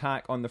an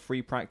attack on the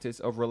free practice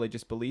of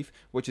religious belief,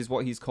 which is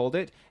what he's called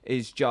it,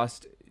 is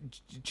just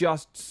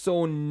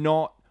so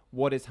not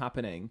what is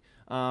happening.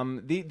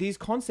 These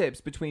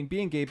concepts between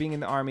being gay, being in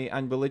the army,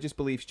 and religious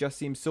beliefs just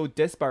seem so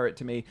disparate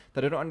to me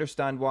that I don't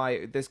understand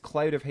why this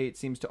cloud of hate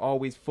seems to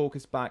always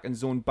focus back and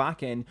zone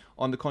back in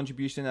on the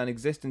contribution and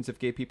existence of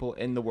gay people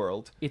in the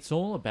world. It's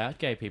all about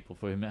gay people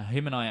for him.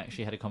 Him and I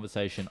actually had a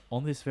conversation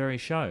on this very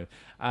show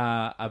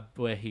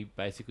where he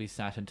basically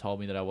sat and told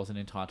me that I wasn't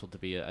entitled to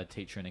be a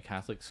teacher in a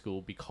Catholic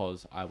school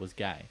because I was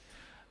gay.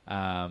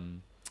 That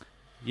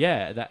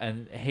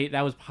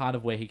was part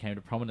of where he came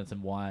to prominence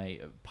and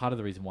part of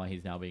the reason why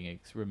he's now being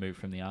removed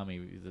from the army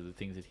is the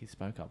things that he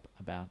spoke up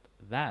about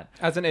that.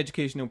 As an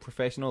educational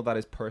professional, that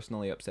is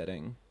personally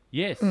upsetting.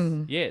 Yes,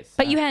 yes.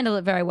 But you handled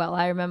it very well,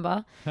 I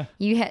remember.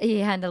 You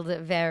handled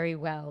it very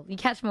well. You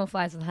catch more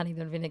flies with honey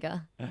than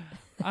vinegar.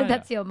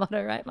 That's your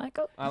motto, right,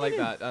 Michael? I like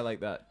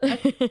that.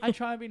 I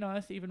try and be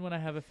nice even when I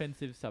have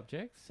offensive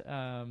subjects.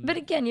 But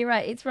again, you're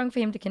right. It's wrong for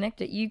him to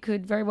connect it. You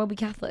could very well be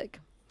Catholic.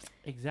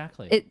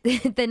 Exactly.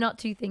 They're not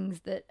two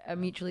things that are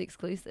mutually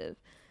exclusive.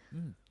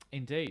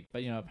 Indeed.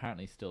 But,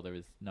 apparently still there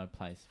is no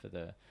place for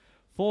the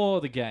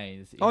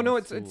gays. Oh no,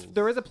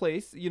 there is a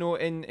place,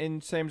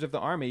 in terms of the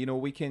army.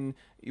 We can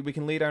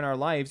lay down our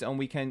lives and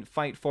we can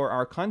fight for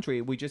our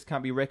country. We just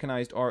can't be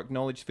recognized or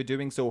acknowledged for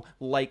doing so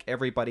like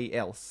everybody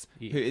else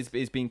who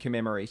is being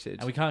commemorated.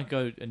 And we can't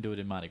go and do it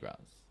in Mardi Gras.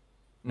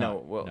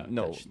 No.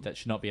 That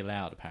should not be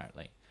allowed,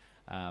 apparently.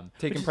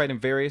 Taking pride in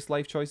various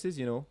life choices,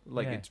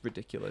 it's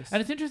ridiculous. And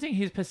it's interesting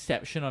his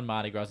perception on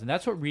Mardi Gras, and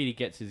that's what really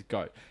gets his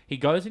goat. He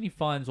goes and he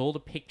finds all the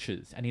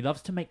pictures, and he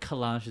loves to make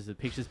collages of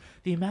pictures.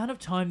 The amount of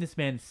time this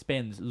man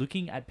spends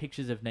looking at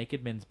pictures of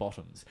naked men's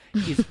bottoms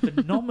is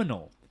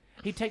phenomenal.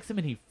 He takes them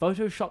and he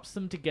photoshops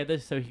them together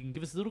so he can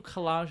give us little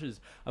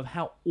collages of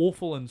how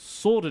awful and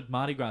sordid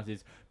Mardi Gras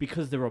is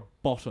because there are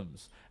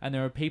bottoms. And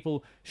there are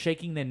people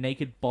shaking their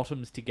naked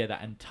bottoms together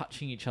and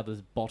touching each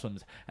other's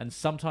bottoms. And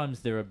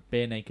sometimes there are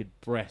bare naked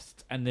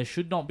breasts. And there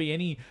should not be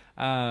any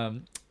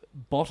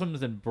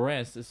bottoms and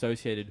breasts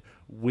associated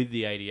with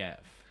the ADF.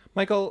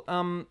 Michael,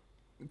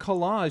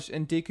 collage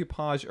and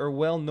decoupage are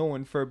well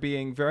known for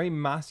being very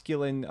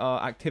masculine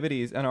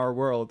activities in our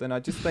world, and I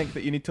just think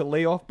that you need to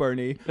lay off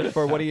Bernie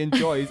for what he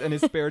enjoys in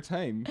his spare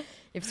time.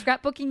 If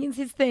scrapbooking is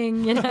his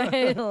thing,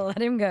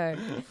 let him go.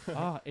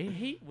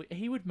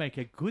 He would make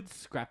a good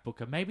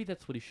scrapbooker. Maybe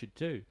that's what he should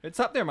do. It's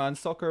up there, man.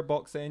 Soccer,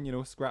 boxing,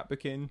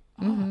 scrapbooking.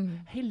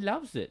 He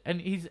loves it, and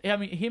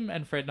him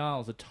and Fred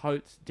Niles are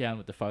totes down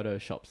with the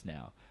photoshops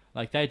now.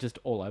 Like they're just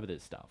all over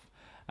this stuff.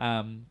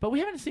 But we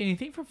haven't seen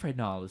anything from Fred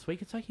Nile this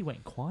week. It's like he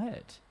went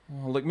quiet.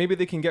 Oh, look, maybe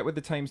they can get with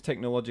the times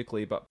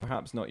technologically, but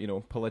perhaps not,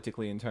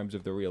 politically in terms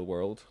of the real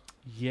world.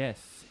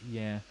 Yes,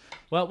 yeah.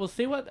 Well, we'll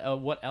see what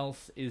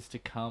else is to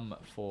come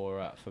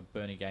for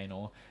Bernie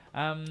Gaynor.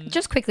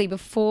 Just quickly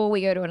before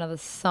we go to another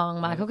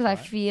song, Michael, because I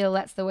feel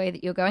that's the way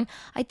that you're going.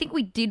 I think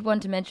we did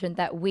want to mention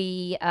that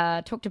we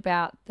talked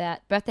about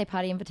that birthday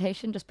party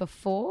invitation just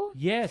before.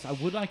 Yes, I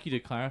would like you to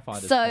clarify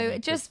this. So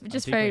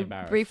just very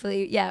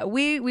briefly,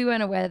 we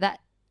weren't aware that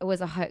it was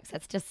a hoax.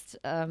 That's just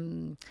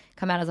come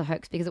out as a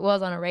hoax because it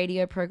was on a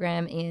radio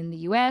program in the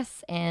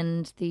US,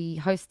 and the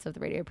hosts of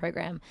the radio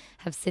program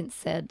have since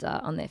said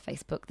on their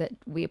Facebook that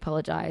we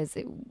apologize.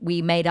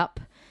 We made up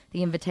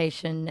the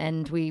invitation,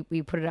 and we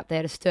put it up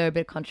there to stir a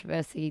bit of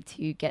controversy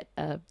to get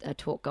a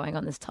talk going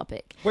on this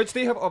topic. Which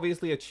they have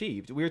obviously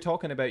achieved. We're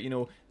talking about,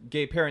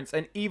 gay parents,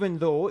 and even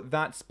though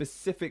that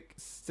specific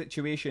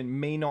situation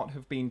may not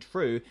have been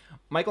true,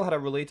 Michael had a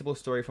relatable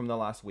story from the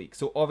last week.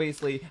 So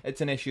obviously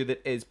it's an issue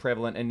that is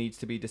prevalent and needs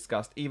to be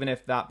discussed, even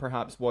if that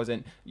perhaps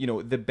wasn't,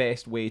 the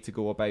best way to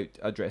go about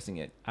addressing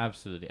it.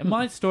 Absolutely. And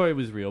my story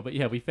was real, but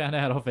yeah, we found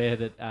out off air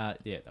that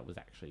that was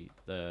actually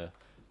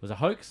was a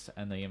hoax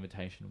and the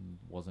invitation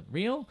wasn't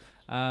real.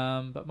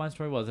 But my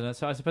story was, and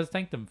so I suppose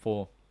thank them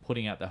for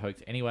putting out the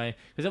hoax anyway,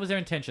 because that was their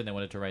intention. They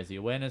wanted to raise the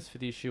awareness for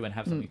the issue and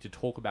have something to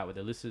talk about with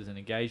their listeners and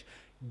engage.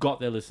 Got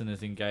their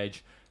listeners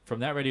engaged. From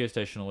that radio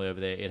station all over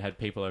there, it had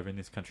people over in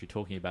this country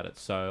talking about it.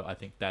 So I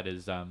think that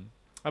is a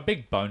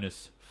big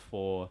bonus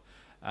for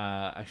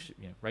actually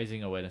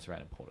raising awareness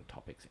around important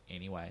topics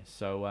anyway.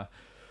 So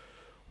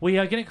we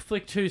are going to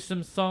flick to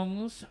some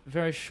songs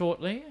very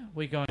shortly.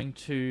 We're going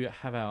to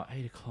have our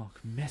 8 o'clock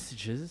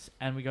messages,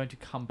 and we're going to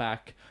come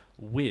back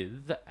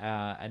with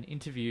an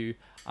interview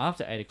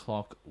after 8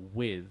 o'clock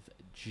with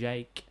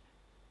Jake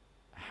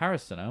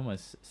Harrison. I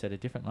almost said a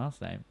different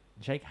last name.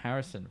 Jake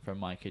Harrison from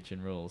My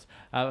Kitchen Rules.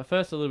 But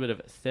first, a little bit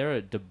of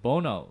Sarah de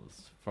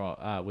Bonos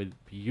with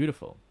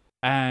Beautiful.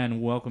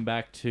 And welcome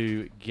back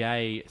to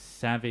Gay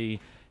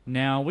Savvy.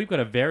 Now, we've got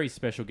a very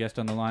special guest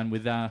on the line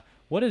with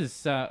what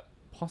is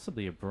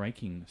possibly a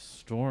breaking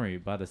story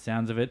by the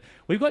sounds of it.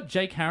 We've got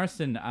Jake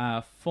Harrison,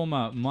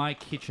 former My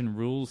Kitchen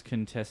Rules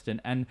contestant,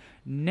 and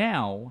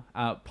now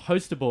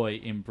poster boy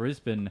in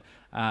Brisbane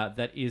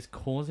that is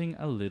causing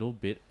a little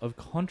bit of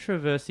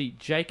controversy.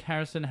 Jake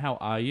Harrison, how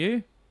are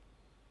you?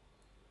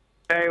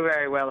 Very,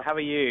 very well. How are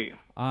you?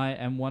 I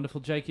am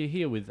wonderful. Jake, you're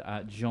here with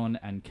John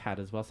and Kat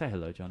as well. Say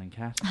hello, John and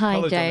Kat. Hi,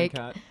 Hello, Jake.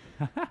 John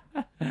and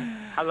Kat.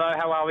 Hello,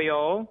 how are we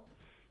all?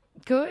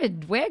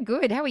 Good. We're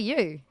good. How are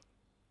you?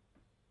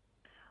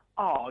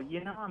 Oh,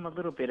 I'm a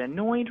little bit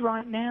annoyed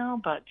right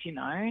now, but,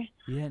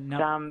 Yeah,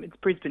 no, it's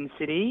Brisbane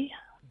City.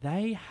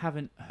 they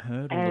haven't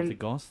heard all of the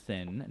goss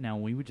then. Now,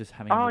 we were just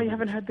having... Oh, you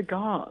haven't heard the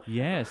goss?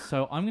 Yeah,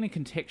 so I'm going to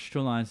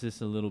contextualize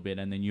this a little bit,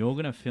 and then you're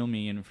going to fill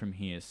me in from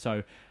here.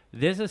 So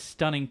there's a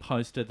stunning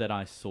poster that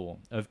I saw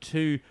of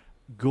two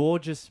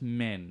gorgeous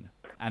men,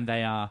 and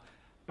they are...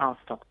 Oh,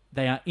 stop.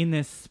 They are in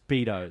their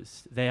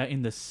Speedos. They are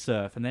in the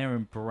surf, and they are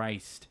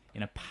embraced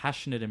in a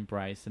passionate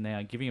embrace, and they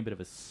are giving a bit of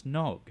a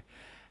snog.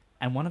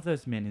 And one of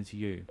those men is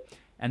you.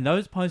 And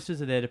those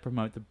posters are there to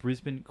promote the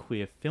Brisbane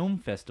Queer Film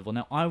Festival.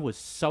 Now, I was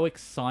so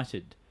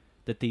excited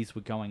that these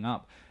were going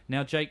up.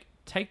 Now, Jake,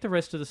 take the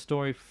rest of the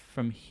story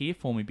from here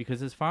for me,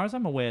 because as far as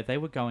I'm aware, they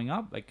were going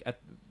up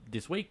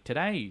this week,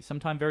 today,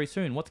 sometime very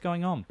soon. What's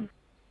going on?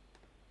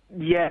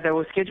 Yeah, they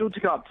were scheduled to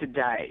go up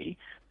today,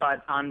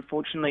 but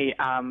unfortunately,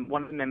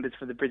 one of the members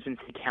for the Brisbane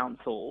City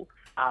Council,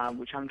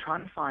 which I'm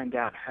trying to find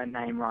out her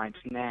name right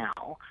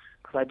now,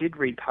 because I did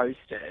repost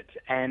it,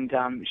 and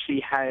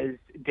she has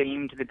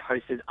deemed the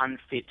posters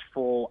unfit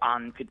for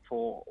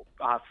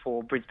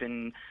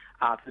Brisbane,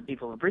 for the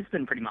people of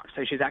Brisbane, pretty much.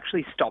 So she's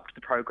actually stopped the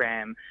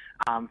program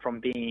from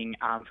being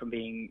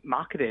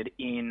marketed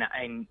in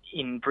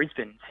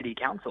Brisbane City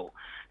Council.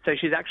 So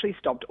she's actually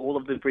stopped all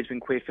of the Brisbane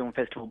Queer Film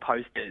Festival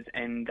posters,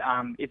 and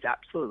it's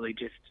absolutely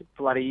just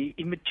bloody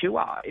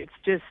immature. It's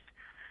just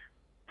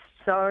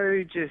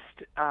so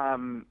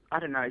I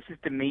don't know, it's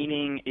just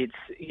demeaning.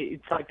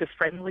 It's like the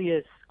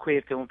friendliest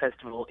queer film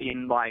festival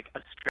in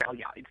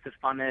Australia. It's the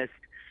funnest.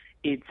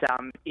 It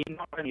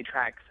not only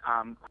attracts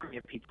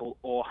queer people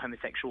or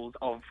homosexuals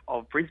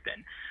of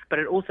Brisbane, but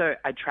it also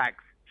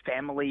attracts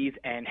families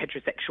and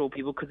heterosexual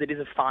people, because it is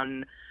a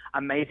fun,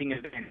 amazing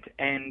event.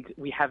 And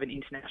we have an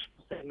international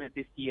segment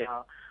this year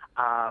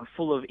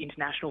full of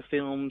international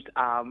films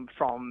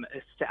from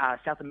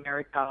South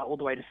America all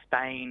the way to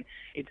Spain.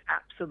 It's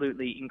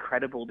absolutely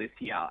incredible this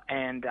year.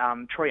 And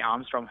Troy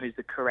Armstrong, who's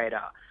the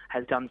curator,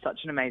 has done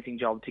such an amazing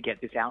job to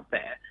get this out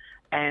there.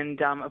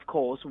 And, of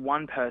course,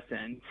 one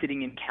person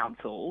sitting in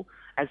council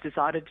has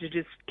decided to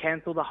just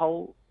cancel the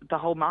whole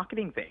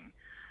marketing thing.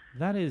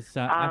 That is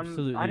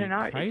absolutely I don't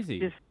know,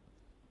 crazy.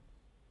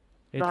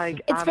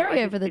 It's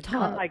very over the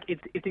top.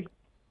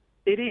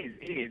 It is.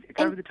 It's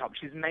over the top.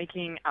 She's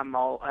making a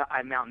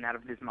mountain out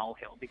of this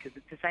molehill, because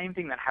it's the same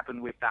thing that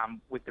happened with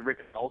the Rip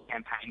and Roll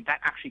campaign. That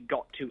actually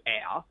got to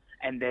air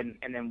and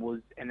then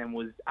was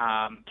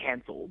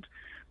cancelled.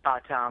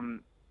 But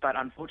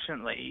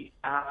unfortunately,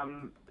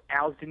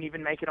 ours didn't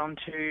even make it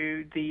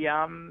onto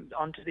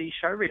the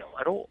show reel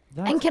at all.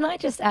 And can I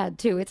just add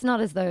too? It's not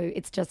as though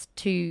it's just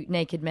two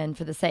naked men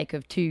for the sake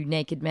of two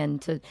naked men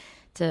to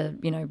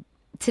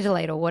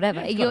titillate or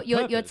whatever. Yeah,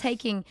 you're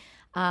taking.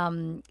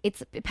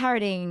 It's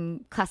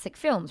parodying classic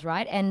films,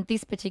 right? And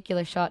this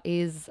particular shot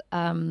is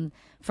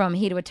from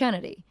Here to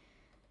Eternity.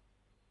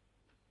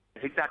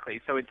 Exactly.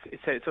 So it's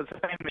a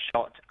famous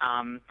shot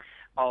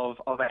of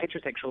a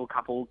heterosexual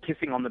couple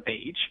kissing on the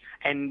beach,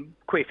 and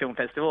Queer Film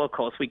Festival, of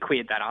course, we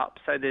queered that up.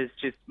 So there's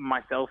just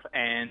myself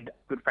and a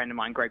good friend of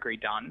mine, Gregory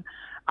Dunn,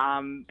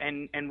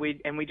 and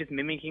we're just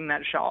mimicking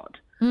that shot.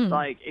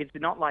 Like it's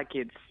not like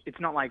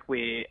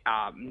we're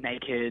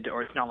naked,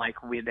 or it's not like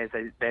there's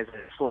a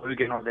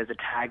slogan, or there's a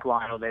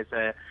tagline, or there's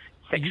a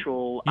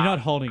sexual. You're not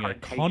holding a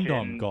connotation,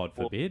 condom, God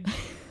or- forbid.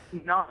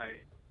 No,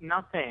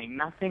 nothing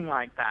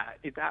like that.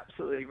 It's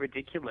absolutely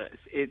ridiculous.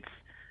 It's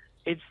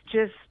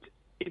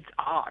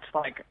art.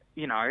 Like,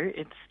 you know,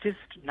 it's just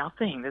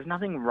nothing. There's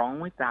nothing wrong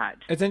with that.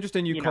 It's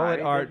interesting you call know, it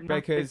art there's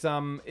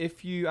nothing-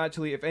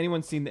 because if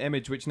anyone's seen the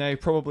image, which now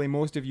probably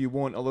most of you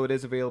won't, although it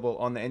is available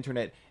on the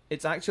internet,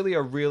 it's actually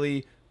a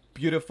really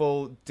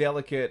beautiful,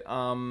 delicate,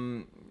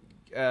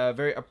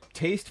 very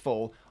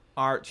tasteful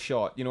art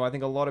shot. You know, I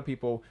think a lot of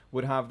people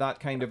would have that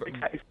kind of.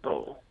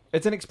 Tasteful.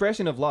 It's an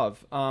expression of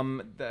love.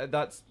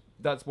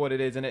 That's what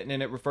it is, and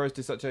it refers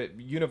to such a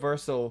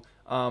universal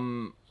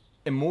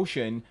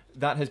emotion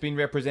that has been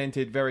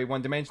represented very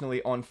one-dimensionally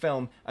on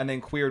film and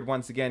then queered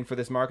once again for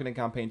this marketing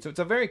campaign. So it's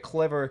a very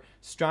clever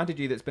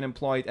strategy that's been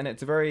employed, and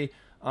it's a very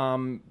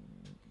kind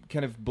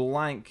of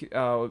blank,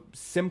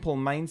 simple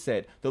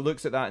mindset that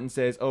looks at that and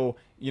says, oh,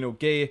 you know,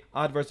 gay,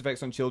 adverse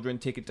effects on children,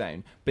 take it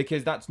down.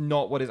 Because that's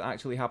not what is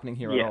actually happening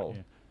here at all.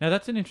 Yeah. Now,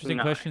 that's an interesting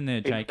No, question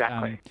there, Jake.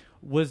 exactly.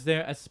 Was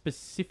there a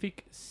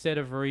specific set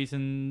of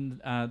reasons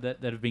that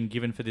have been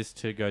given for this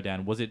to go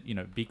down? Was it, you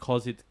know,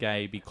 because it's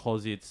gay,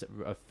 because it's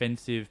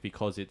offensive,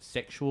 because it's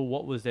sexual?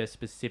 What was their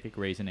specific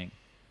reasoning?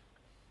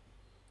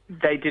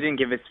 They didn't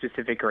give a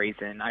specific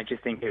reason. I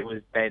just think it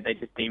was they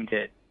just deemed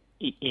it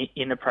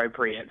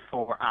inappropriate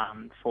for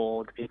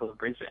the people of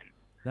Brisbane.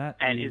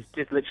 It's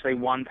just literally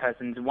one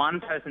person's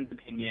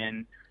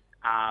opinion,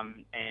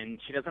 and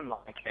she doesn't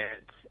like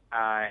it,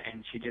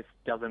 and she just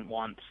doesn't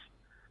want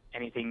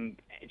anything.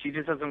 She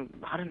just doesn't.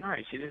 I don't know.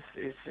 She just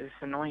is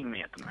annoying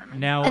me at the moment.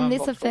 Now, And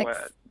this What's the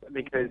affects. word?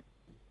 Because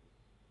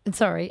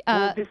Sorry.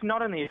 this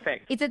not only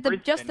affects. is it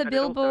Brisbane, just the but it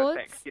also billboards?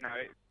 affects, you know,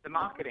 the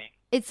marketing.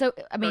 It's so.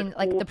 I mean, it's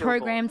like all the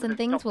programs billboards, and it's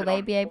things. Will stopped it they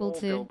on be able all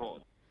to?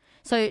 billboards.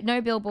 So no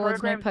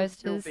billboards, no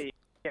Programs will still posters.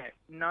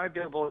 no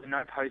billboards,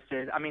 no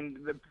posters. I mean,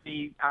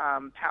 the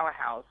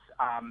Powerhouse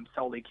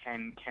solely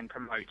can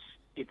promote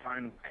its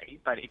own way,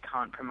 but it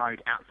can't promote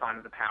outside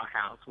of the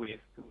Powerhouse with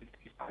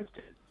these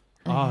posters.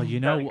 oh, you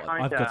know, So what?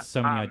 kinda, I've got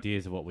so many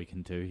ideas of what we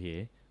can do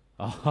here.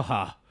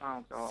 Oh,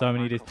 Oh God! so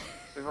many. Michael,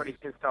 we've already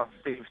pissed off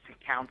City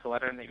Council. I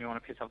don't think we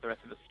want to piss off the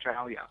rest of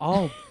Australia.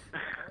 Oh,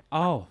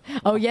 Oh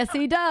yes,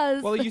 he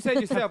does. Well, you said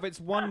yourself, it's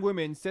one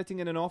woman sitting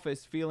in an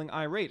office feeling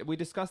irate. We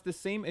discussed the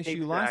same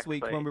issue last week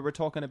Exactly. when we were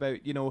talking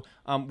about, you know,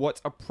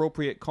 what's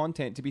appropriate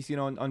content to be seen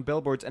on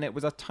billboards, and it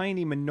was a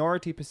tiny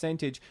minority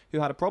percentage who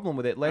had a problem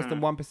with it, less than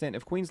 1%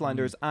 of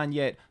Queenslanders, and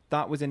yet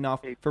that was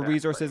enough for Exactly.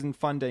 resources and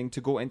funding to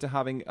go into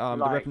having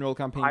the Rip and Roll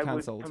campaign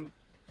cancelled.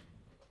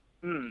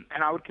 And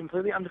I would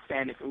completely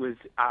understand if it was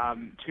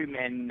two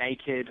men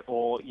naked,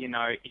 or, you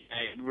know,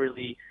 in a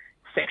really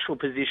sexual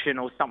position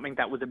or something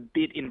that was a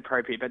bit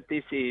inappropriate. But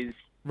this is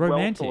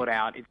Romantic. well thought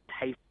out. It's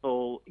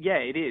tasteful. Yeah,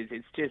 it is.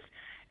 It's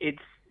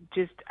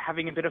just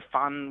having a bit of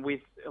fun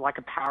with, like,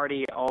 a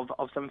parody of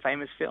some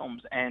famous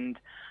films. And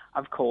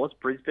of course,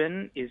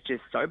 Brisbane is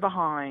just so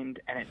behind,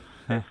 and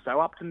they're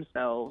so up to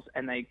themselves,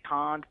 and they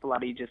can't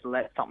bloody just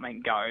let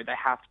something go. They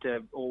have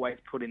to always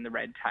put in the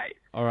red tape.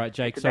 all right,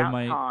 Jake. It's So about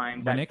my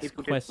time my that next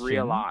people question. just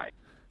realise.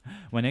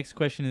 My next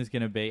question is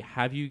going to be: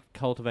 have you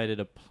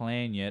cultivated a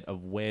plan yet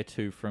of where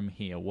to from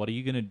here? What are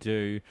you going to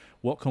do?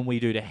 What can we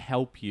do to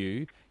help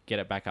you get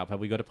it back up?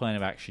 Have we got a plan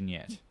of action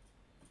yet?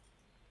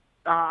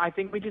 I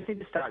think we just need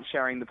to start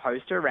sharing the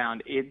poster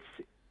around.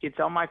 It's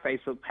on my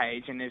Facebook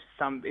page, and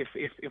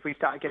if we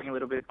start getting a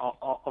little bit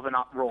of an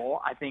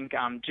uproar, I think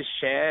just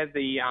share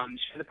the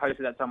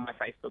poster that's on my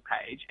Facebook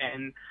page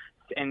and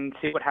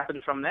see what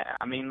happens from there.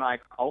 I mean, like,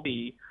 I'll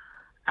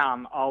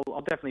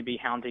definitely be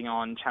hounding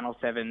on Channel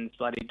 7's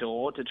bloody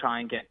door to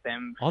try and get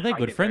them. Oh, they're try and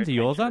good get friends their of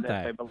yours, attention,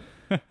 aren't but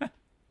they? they're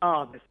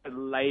so they're so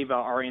Labour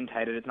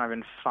orientated. It's not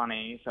even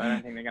funny, so I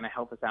don't think they're going to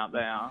help us out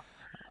there.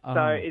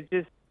 So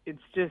it's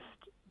just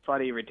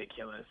bloody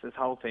ridiculous, this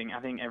whole thing. I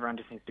think everyone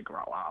just needs to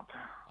grow up.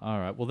 All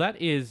right. Well, that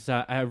is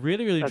a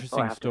really, really That's all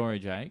I interesting have to story,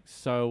 Jake.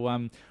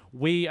 So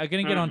we are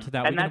going to get onto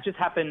that. And We're that just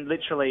happened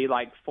literally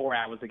like 4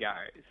 hours ago.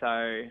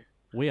 So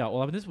we are.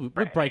 Well,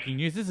 we're breaking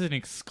news. This is an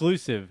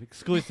exclusive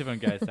on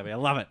Gay Savvy. I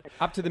love it.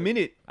 Up to the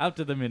minute. Up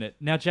to the minute.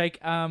 Now, Jake,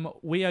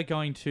 we are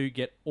going to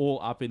get all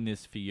up in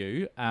this for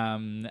you.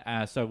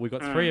 So we've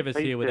got three of us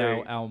please here with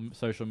do. our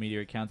social media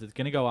accounts. It's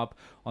going to go up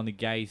on the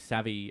Gay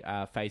Savvy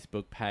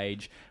Facebook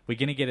page. We're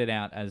going to get it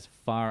out as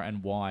far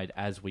and wide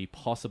as we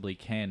possibly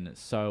can.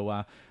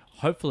 So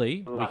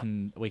hopefully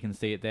we can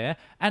see it there.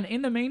 And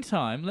in the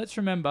meantime, let's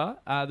remember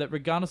that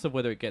regardless of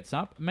whether it gets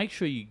up, make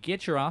sure you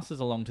get your asses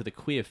along to the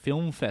Queer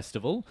Film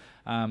Festival,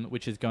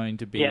 which is going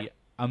to be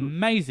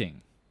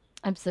amazing.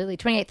 Absolutely.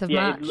 28th of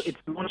yeah, March. it's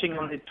launching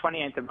on the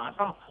 28th of March.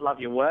 Oh, I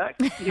love your work.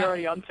 You're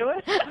already onto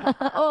it.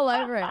 All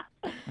over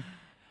it.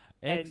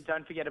 And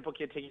don't forget to book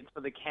your tickets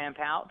for the Camp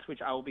Out,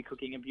 which I will be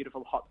cooking a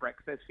beautiful hot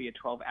breakfast for your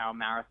 12-hour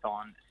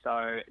marathon.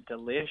 So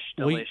delish.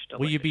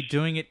 Will you be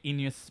doing it in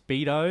your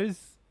Speedos?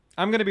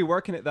 I'm going to be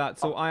working at that,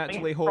 so I I think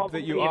actually it's hope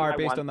that you probably are my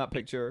based one- on that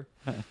picture.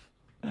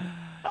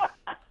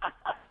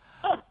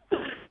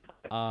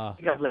 I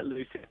think I've let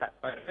loose in that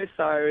photo,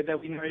 so that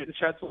we know the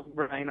shirts will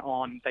remain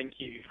on. Thank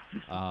you.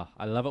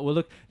 I love it. Well,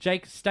 look,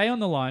 Jake, stay on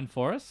the line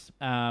for us,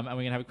 and we're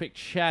going to have a quick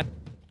chat.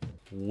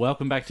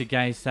 Welcome back to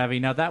Gay Savvy.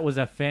 Now, that was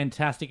a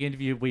fantastic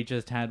interview we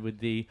just had with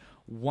the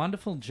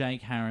wonderful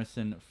Jake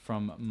Harrison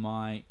from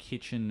My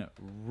Kitchen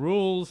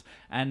Rules,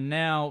 and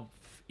now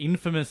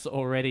infamous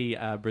already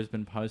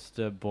Brisbane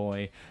poster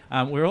boy.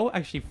 We're all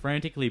actually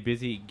frantically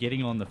busy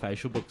getting on the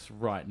facial books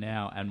right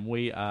now, and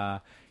we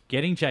are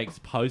getting Jake's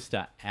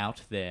poster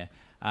out there.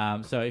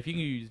 So if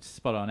you can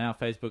spot on our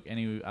Facebook,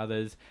 any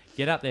others,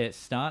 get out there,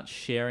 start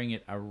sharing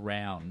it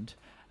around.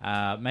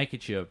 Make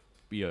it your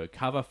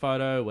cover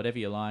photo, whatever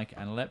you like,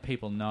 and let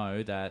people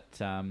know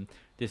that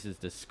this is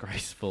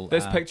disgraceful.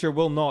 This picture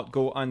will not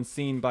go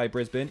unseen by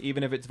Brisbane,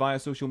 even if it's via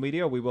social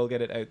media. We will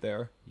get it out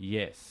there.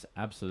 Yes,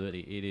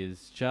 absolutely. It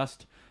is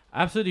just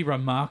absolutely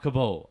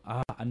remarkable.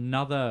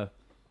 Another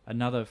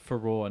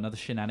furore, another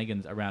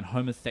shenanigans around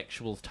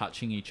homosexuals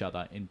touching each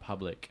other in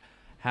public.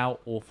 How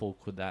awful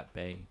could that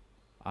be?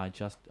 I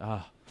just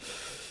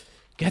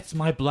gets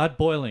my blood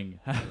boiling.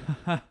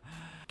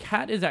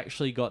 Kat has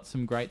actually got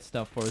some great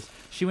stuff for us.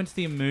 She went to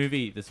see a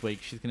movie this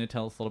week. She's going to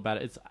tell us all about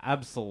it. It's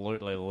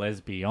absolutely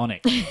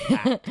lesbianic.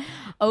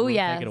 Oh,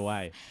 yes. Take it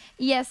away.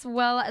 Yes,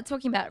 well,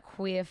 talking about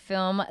queer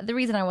film, the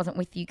reason I wasn't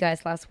with you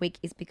guys last week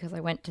is because I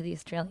went to the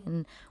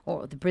Australian,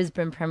 or the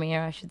Brisbane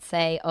premiere, I should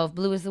say, of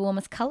Blue is the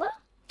Warmest Colour,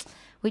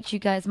 which you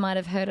guys might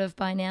have heard of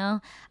by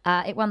now.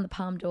 It won the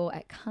Palme d'Or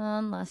at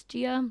Cannes last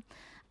year.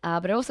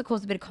 But it also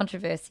caused a bit of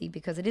controversy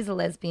because it is a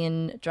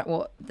lesbian,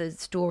 the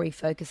story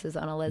focuses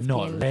on a lesbian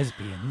Not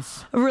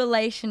lesbians.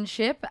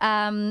 relationship.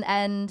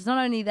 And not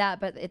only that,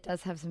 but it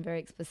does have some very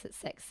explicit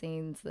sex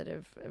scenes that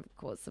have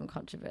caused some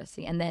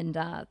controversy. And then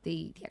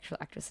the actual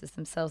actresses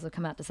themselves have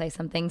come out to say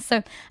something. So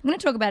I'm going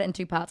to talk about it in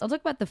two parts. I'll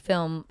talk about the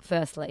film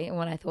firstly and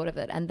what I thought of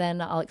it. And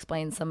then I'll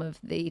explain some of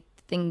the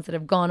things that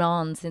have gone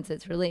on since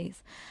its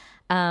release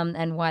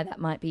and why that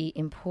might be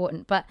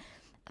important. But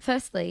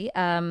firstly,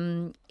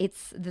 the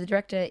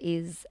director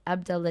is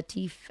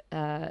Abdellatif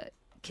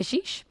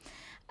Kechiche.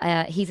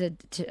 He's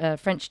a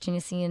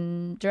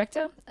French-Tunisian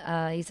director.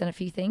 He's done a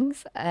few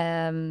things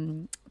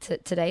to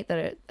date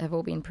that have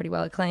all been pretty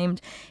well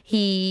acclaimed.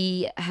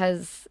 He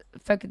has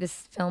focused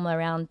this film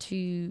around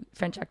two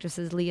French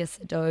actresses, Léa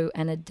Seydoux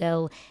and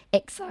Adèle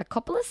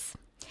Exarchopoulos.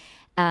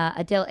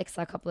 Adèle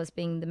Exarchopoulos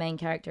being the main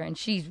character, and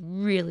she's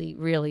really,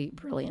 really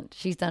brilliant.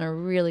 She's done a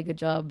really good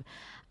job.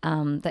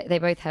 They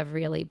both have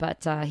really,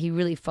 but he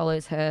really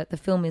follows her. The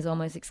film is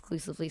almost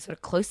exclusively sort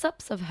of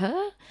close-ups of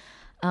her.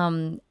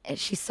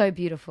 She's so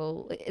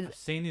beautiful. I've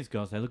seen these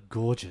girls. They look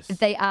gorgeous.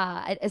 They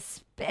are,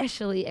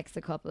 especially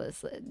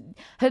Exarchopoulos.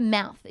 Her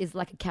mouth is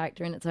like a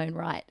character in its own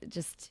right.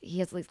 He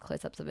has these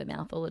close-ups of her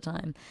mouth all the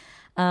time.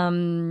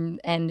 And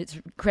it's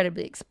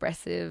incredibly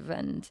expressive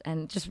and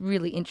just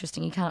really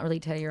interesting. You can't really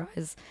tear your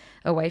eyes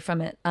away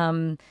from it.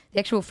 The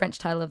actual French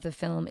title of the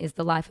film is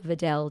The Life of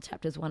Adele,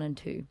 chapters 1 and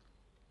 2.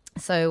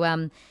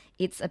 So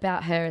it's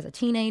about her as a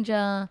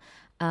teenager,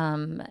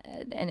 and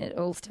it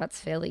all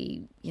starts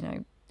fairly,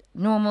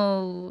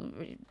 normal,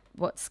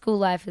 what school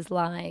life is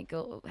like,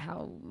 or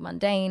how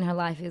mundane her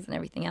life is and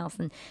everything else.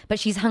 But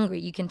she's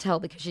hungry, you can tell,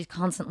 because she's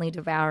constantly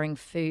devouring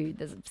food.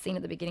 There's a scene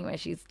at the beginning where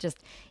she's just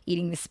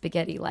eating the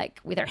spaghetti, like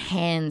with her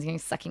hands,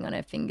 sucking on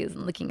her fingers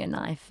and licking a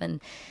knife.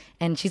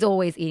 And she's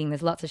always eating.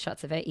 There's lots of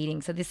shots of her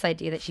eating. So this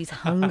idea that she's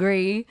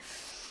hungry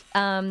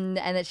and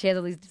that she has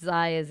all these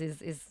desires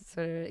is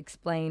sort of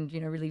explained,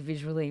 really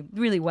visually,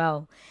 really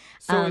well.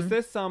 So is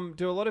this,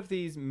 do a lot of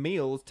these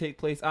meals take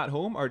place at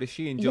home, or does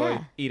she enjoy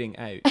eating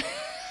out?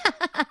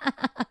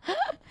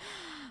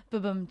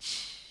 Ba-bum.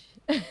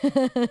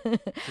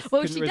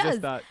 Well, she does.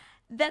 That.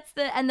 That's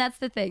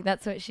the thing.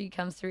 That's what she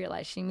comes to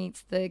realize. She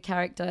meets the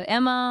character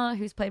Emma,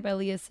 who's played by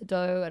Léa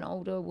Seydoux, an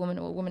older woman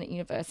or a woman at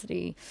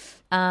university,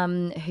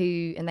 and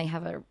they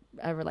have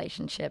a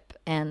relationship,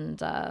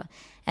 and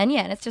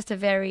it's just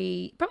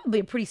probably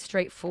a pretty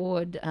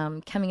straightforward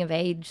coming of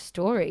age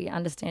story,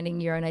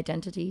 understanding your own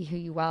identity, who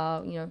you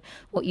are,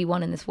 what you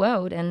want in this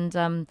world, and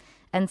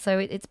so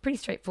it's pretty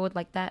straightforward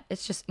like that.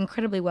 It's just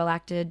incredibly well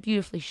acted,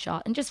 beautifully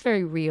shot, and just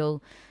very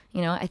real.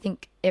 I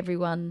think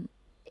anyone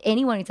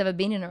who's ever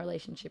been in a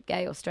relationship,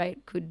 gay or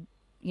straight, could,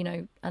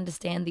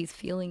 understand these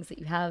feelings that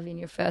you have in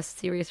your first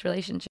serious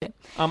relationship.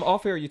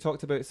 Off air, you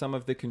talked about some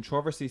of the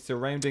controversy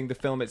surrounding the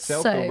film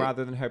itself, though,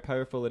 rather than how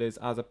powerful it is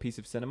as a piece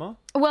of cinema.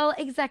 Well,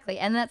 exactly.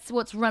 And that's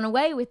what's run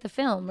away with the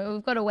film.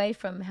 We've got away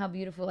from how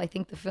beautiful I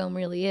think the film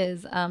really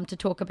is to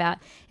talk about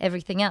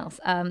everything else.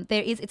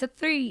 It's a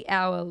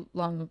 3-hour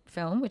long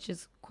film, which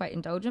is quite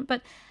indulgent,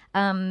 but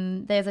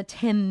there's a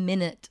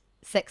 10-minute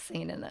sex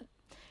scene in it.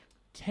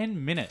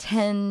 10 minutes?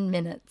 10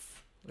 minutes.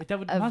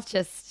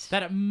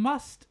 It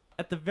must,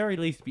 at the very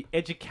least, be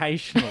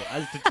educational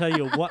as to tell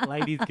you what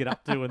ladies get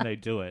up to when they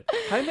do it.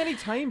 How many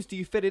times do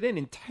you fit it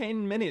in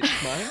 10 minutes,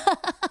 man?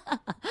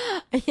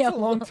 It's a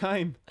long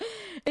time.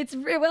 It's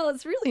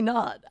really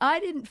not. I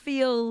didn't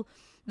feel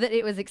that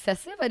it was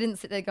excessive. I didn't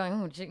sit there going,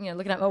 oh,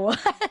 looking at my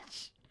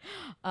watch.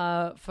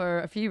 For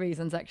a few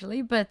reasons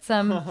actually, but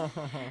no,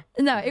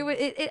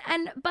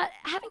 but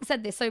having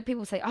said this, so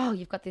people say, oh,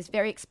 you've got this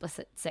very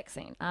explicit sex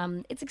scene.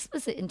 It's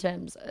explicit in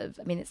terms of,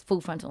 I mean, it's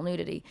full frontal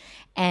nudity,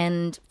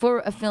 and for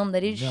a film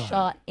that is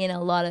shot in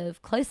a lot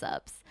of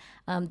close-ups,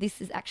 this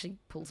is actually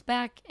pulls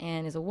back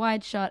and is a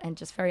wide shot and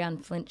just very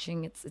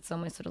unflinching. It's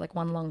almost sort of like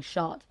one long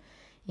shot.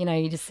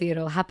 You just see it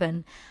all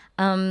happen.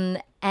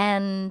 And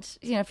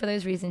for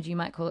those reasons, you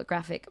might call it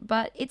graphic,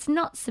 but it's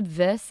not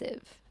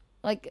subversive.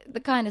 Like, the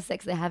kind of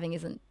sex they're having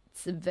isn't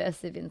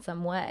subversive in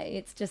some way.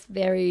 It's just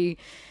very,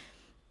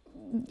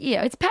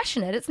 it's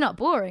passionate. It's not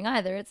boring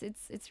either.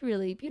 It's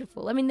really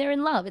beautiful. I mean, they're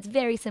in love. It's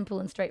very simple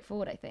and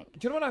straightforward, I think.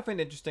 Do you know what I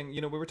find interesting? We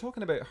were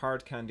talking about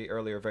Hard Candy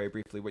earlier very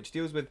briefly, which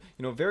deals with,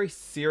 very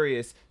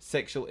serious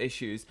sexual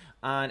issues.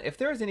 And if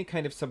there is any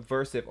kind of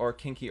subversive or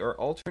kinky or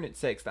alternate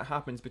sex that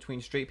happens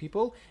between straight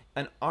people,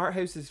 and art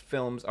house's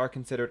films are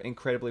considered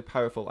incredibly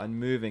powerful and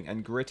moving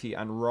and gritty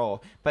and raw.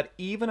 But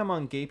even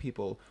among gay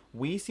people,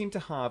 we seem to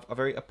have a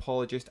very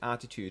apologist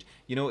attitude.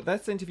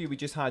 That's the interview we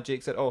just had.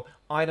 Jake said, oh,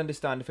 I'd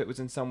understand if it was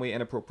in some way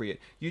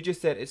inappropriate. You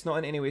just said it's not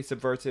in any way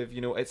subversive.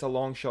 It's a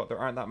long shot. There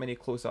aren't that many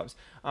close-ups.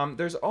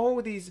 There's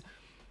all these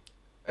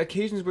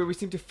occasions where we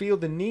seem to feel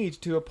the need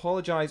to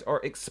apologize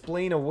or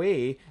explain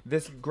away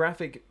this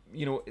graphic,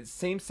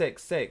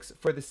 same-sex sex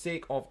for the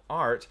sake of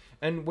art,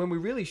 and when we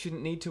really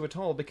shouldn't need to at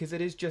all, because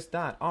it is just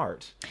that,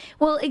 art.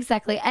 Well,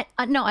 exactly.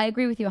 No, I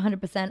agree with you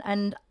 100%.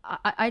 And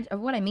I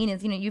what I mean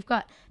is, you've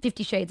got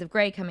 50 Shades of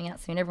Grey coming out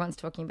soon. Everyone's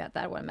talking about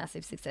that, what a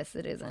massive success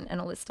it is,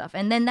 and all this stuff.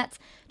 And then that's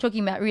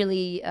talking about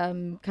really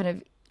kind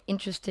of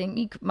interesting,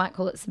 you might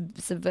call it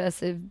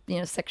subversive,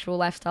 sexual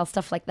lifestyle,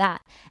 stuff like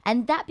that.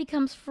 And that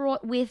becomes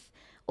fraught with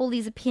all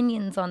these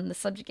opinions on the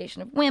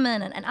subjugation of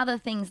women and other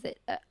things that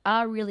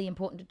are really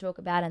important to talk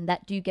about and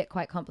that do get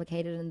quite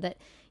complicated and that,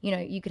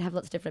 you could have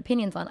lots of different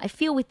opinions on. I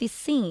feel with this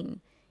scene,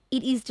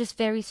 it is just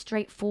very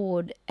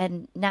straightforward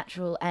and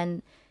natural,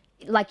 and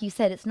like you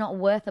said, it's not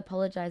worth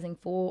apologizing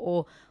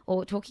for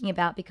or talking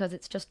about, because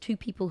it's just two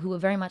people who are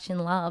very much in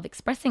love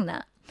expressing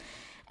that.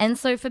 And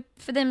so for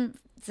them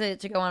to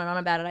go on and on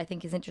about it, I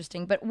think is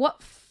interesting. But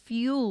what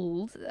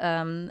fueled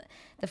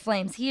the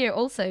flames here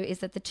also is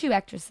that the two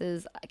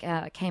actresses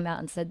came out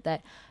and said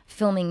that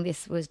filming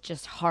this was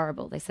just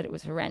horrible. They said it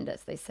was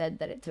horrendous. They said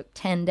that it took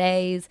 10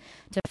 days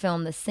to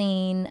film the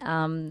scene,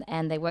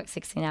 and they worked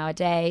 16-hour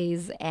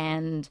days,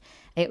 and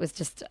it was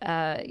just,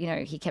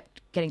 he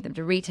kept getting them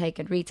to retake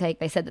and retake.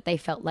 They said that they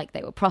felt like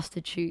they were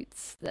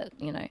prostitutes, that,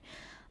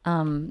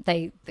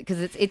 because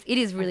it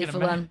is really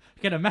full on.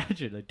 I can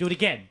imagine. Like, do it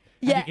again.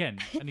 Yeah. And again.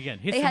 And again.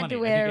 Here's they some had to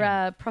money,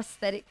 wear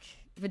prosthetic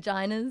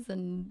vaginas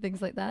and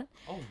things like that.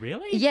 Oh,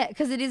 really? Yeah,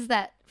 because it's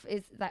that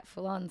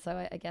full on.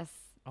 So I guess.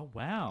 Oh,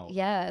 wow.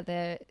 Yeah,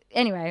 they're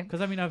anyway.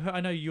 Because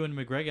I know Ewan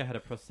McGregor had a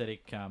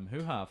prosthetic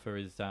hoo-ha for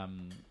his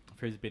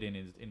bit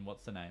in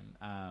what's the name?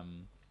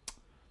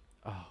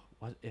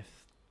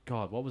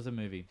 What was the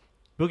movie?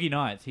 Boogie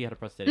Nights. He had a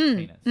prosthetic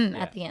penis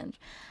at the end.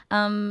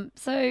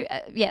 So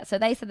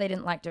they said they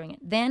didn't like doing it.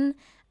 Then,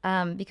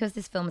 because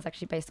this film is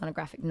actually based on a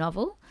graphic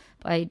novel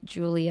by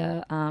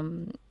Julia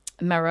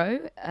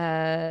Marot,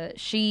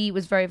 she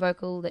was very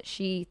vocal that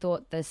she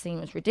thought the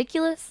scene was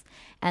ridiculous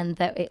and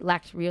that it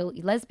lacked real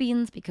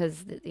lesbians,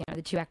 because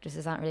the two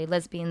actresses aren't really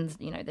lesbians.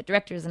 The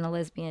director isn't a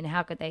lesbian.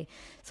 How could they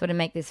sort of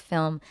make this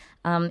film?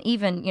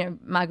 Even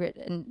Margaret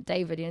and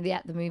David, the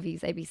At the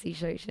Movies ABC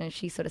show,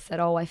 she sort of said,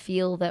 "Oh, I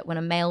feel that when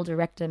a male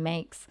director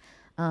makes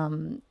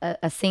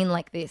a scene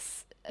like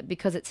this,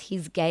 because it's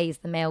his gaze,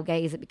 the male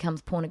gaze, it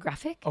becomes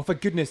pornographic." Oh, for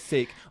goodness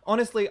sake.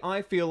 Honestly,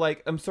 I feel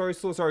like, so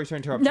sorry to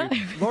interrupt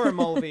you. Laura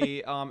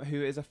Mulvey,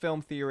 who is a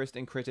film theorist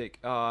and critic,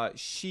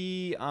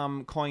 she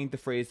coined the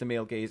phrase the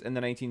male gaze in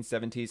the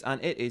 1970s,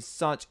 and it is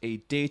such a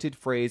dated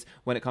phrase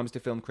when it comes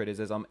to film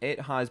criticism.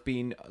 It has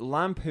been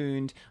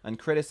lampooned and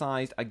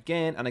criticized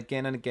again and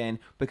again and again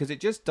because it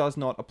just does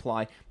not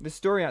apply. This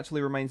story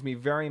actually reminds me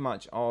very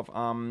much of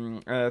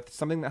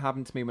something that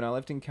happened to me when I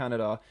lived in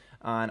Canada,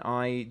 and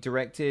I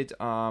directed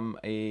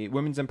a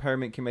Women's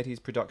Empowerment Committee's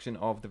production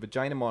of the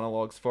Vagina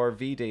Monologues for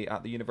V-Day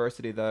at the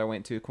university that I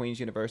went to,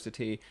 Queen's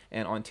University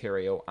in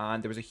Ontario.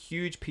 And there was a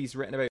huge piece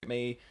written about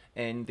me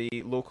in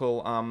the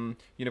local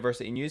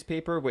university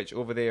newspaper, which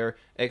over there,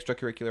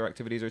 extracurricular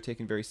activities are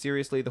taken very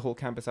seriously. The whole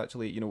campus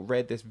actually,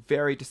 read this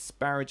very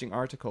disparaging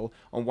article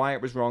on why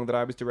it was wrong that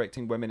I was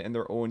directing women in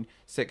their own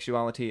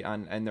sexuality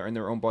and in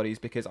their own bodies,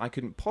 because I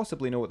couldn't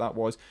possibly know what that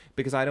was,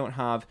 because I don't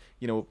have,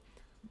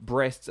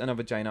 breasts and a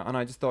vagina. And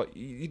I just thought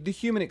the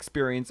human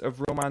experience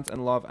of romance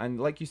and love,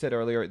 and like you said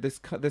earlier, this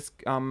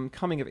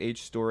coming of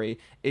age story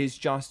is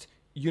just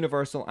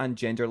universal and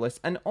genderless.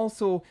 And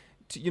also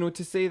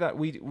to say that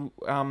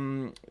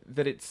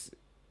that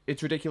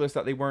it's ridiculous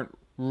that they weren't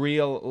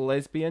real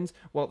lesbians.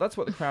 Well, that's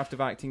what the craft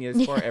of acting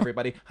is for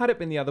everybody. Had it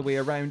been the other way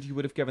around, you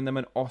would have given them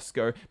an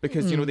Oscar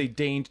because they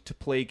deigned to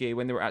play gay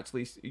when they were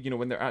actually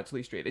when they're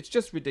actually straight. It's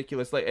just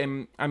ridiculous. Like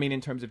I mean,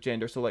 in terms of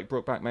gender, so like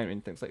Brokeback Mountain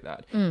and things like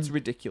that. It's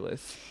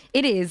ridiculous.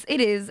 It is,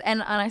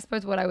 and I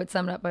suppose what I would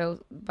sum it up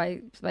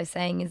by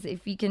saying is,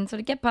 if you can sort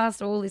of get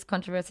past all this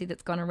controversy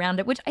that's gone around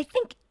it, which I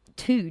think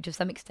too, to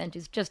some extent,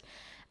 is just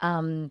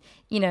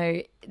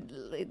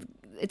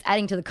it's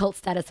adding to the cult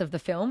status of the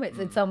film.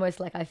 It's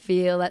almost like, I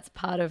feel that's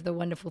part of the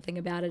wonderful thing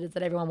about it, is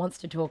that everyone wants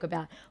to talk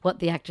about what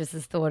the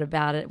actresses thought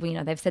about it.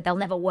 They've said they'll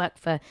never work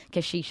for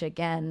Kashish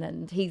again,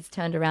 and he's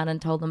turned around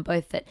and told them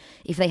both that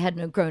if they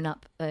hadn't grown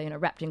up,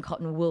 wrapped in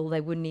cotton wool,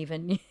 they wouldn't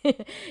even,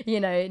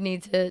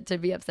 need to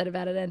be upset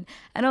about it,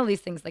 and all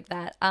these things like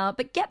that.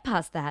 But get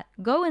past that.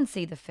 Go and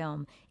see the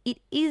film. It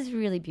is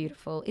really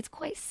beautiful. It's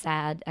quite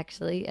sad,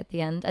 actually, at the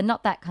end, and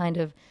not that kind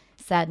of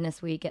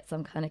sadness where you get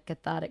some kind of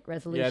cathartic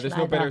resolution. Yeah, there's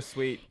no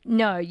bittersweet.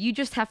 No, you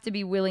just have to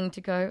be willing to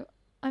go,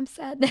 I'm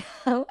sad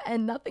now,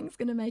 and nothing's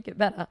going to make it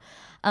better.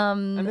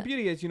 And the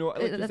beauty is,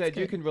 like you said, good.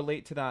 you can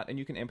relate to that and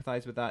you can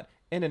empathize with that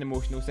in an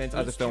emotional sense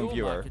as a film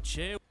viewer.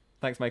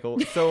 Thanks,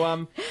 Michael.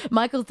 So,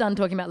 Michael's done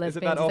talking about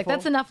lesbians. that He's like, awful?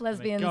 that's enough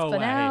lesbians Go for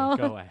away, now.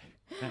 go away.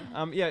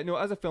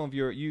 As a film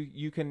viewer,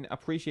 you can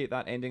appreciate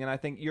that ending, and I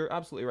think you're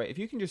absolutely right. If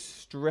you can just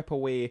strip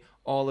away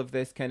all of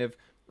this kind of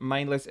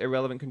mindless,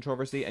 irrelevant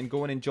controversy and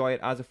go and enjoy it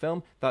as a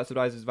film, that's what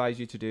I advise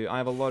you to do. I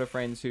have a lot of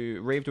friends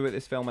who raved about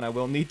this film, and I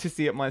will need to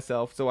see it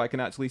myself so I can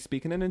actually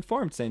speak in an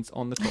informed sense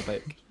on the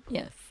topic.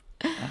 Yes.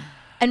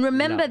 And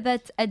remember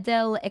that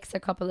Adele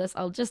Exarchopoulos,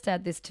 I'll just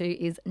add this too,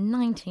 is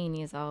 19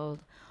 years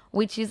old,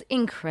 which is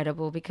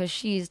incredible because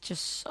she is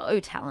just so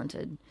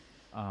talented.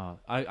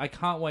 I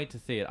can't wait to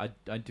see it.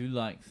 I do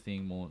like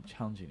seeing more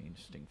challenging,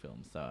 interesting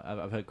films, so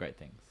I've heard great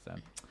things. So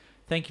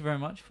thank you very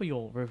much for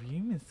your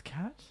review, Miss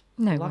Cat.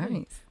 No Lovely.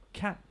 worries.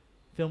 Cat,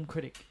 film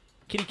critic.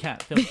 Kitty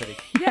Cat, film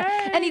critic.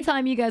 Yay!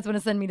 Anytime you guys want to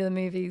send me to the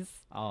movies.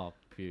 Oh,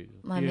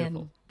 beautiful. I'm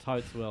Beautiful. in.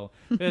 Totes well.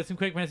 We have some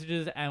quick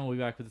messages, and we'll be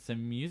back with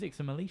some music.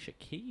 Some Alicia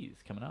Keys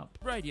coming up.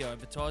 Radio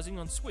advertising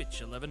on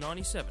Switch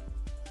 1197.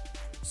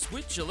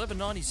 Switch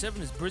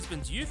 1197 is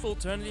Brisbane's youth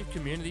alternative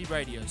community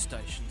radio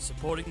station,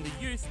 supporting the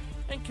youth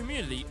and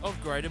community of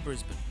Greater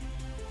Brisbane.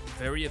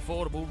 Very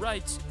affordable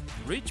rates,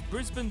 reach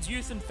Brisbane's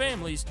youth and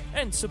families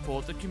and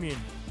support the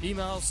community.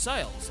 Email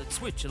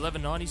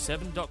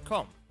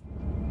sales@switch1197.com.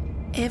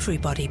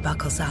 Everybody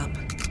buckles up,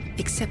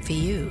 except for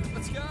you.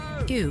 Let's go!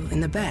 You in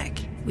the back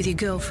with your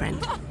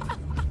girlfriend.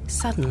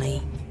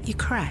 Suddenly, you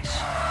crash.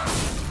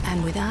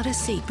 And without a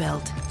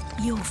seatbelt,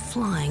 you're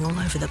flying all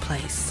over the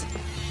place.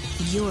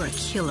 You're a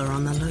killer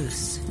on the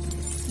loose.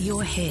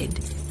 Your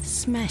head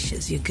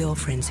smashes your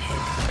girlfriend's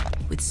head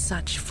with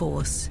such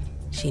force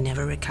she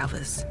never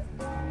recovers.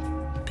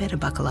 Better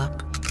buckle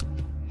up.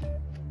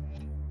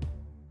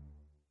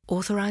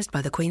 Authorised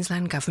by the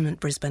Queensland Government,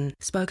 Brisbane.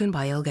 Spoken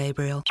by El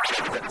Gabriel.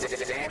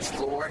 The dance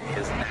floor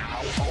is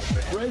now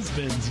open.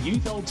 Brisbane's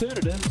youth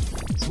alternative.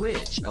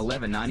 Switch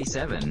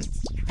 1197.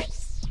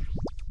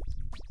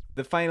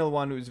 The final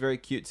one was very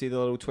cutesy. The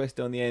little twist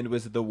on the end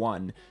was the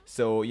one.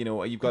 So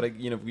you've got to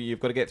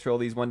get through all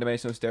these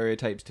one-dimensional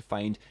stereotypes to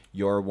find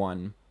your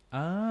one.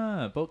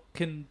 But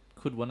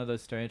could one of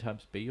those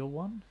stereotypes be your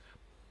one?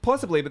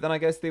 Possibly, but then I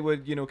guess they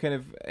would, kind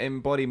of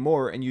embody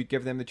more, and you'd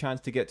give them the chance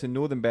to get to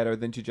know them better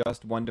than to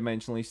just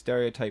one-dimensionally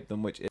stereotype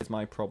them, which is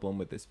my problem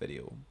with this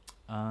video.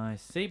 I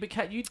see, but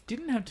Kat, you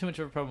didn't have too much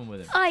of a problem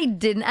with it. I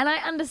didn't, and I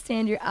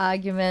understand your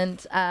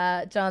argument,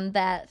 John,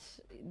 that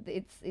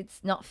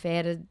it's not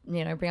fair to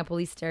bring up all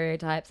these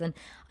stereotypes, and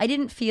I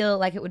didn't feel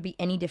like it would be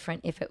any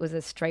different if it was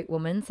a straight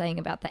woman saying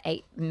about the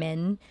 8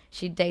 men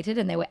she'd dated,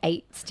 and there were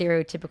 8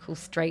 stereotypical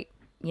straight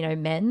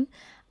men.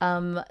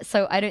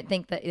 So I don't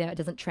think that it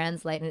doesn't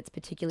translate, and it's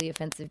particularly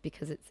offensive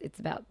because it's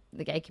about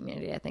the gay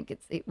community. I think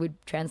it would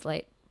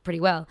translate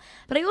pretty well,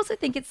 but I also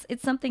think it's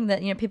something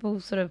that people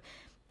sort of.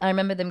 I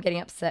remember them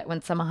getting upset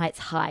when Summer Heights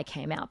High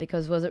came out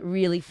because was it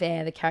really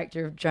fair, the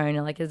character of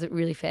Jonah? Like, is it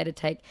really fair to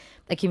take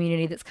a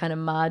community that's kind of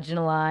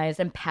marginalized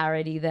and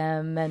parody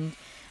them? And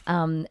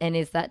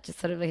is that just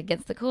sort of like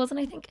against the cause? And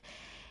I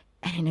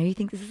know you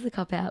think this is a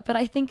cop-out, but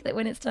I think that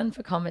when it's done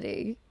for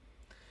comedy...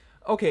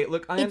 Okay,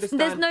 look, I understand.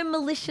 There's no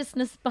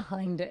maliciousness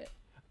behind it.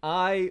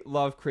 I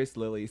love Chris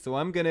Lilly, so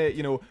I'm gonna,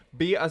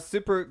 be a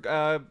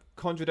super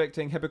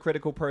contradicting,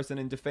 hypocritical person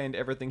and defend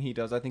everything he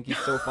does. I think he's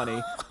so funny.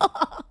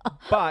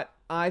 But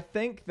I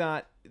think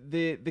that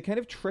the kind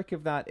of trick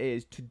of that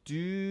is to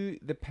do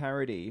the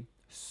parody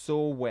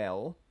so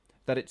well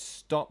that it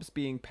stops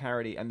being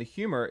parody and the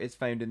humor is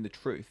found in the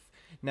truth.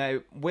 Now,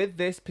 with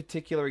this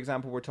particular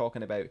example we're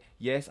talking about,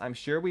 yes, I'm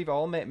sure we've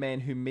all met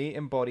men who may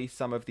embody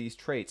some of these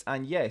traits.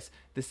 And yes,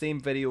 the same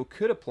video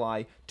could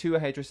apply to a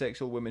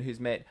heterosexual woman who's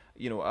met,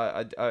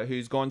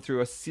 who's gone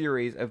through a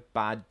series of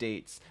bad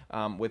dates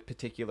with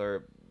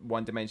particular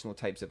one-dimensional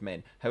types of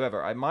men.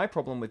 However, my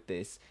problem with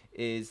this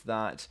is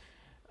that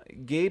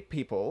gay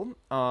people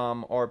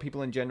or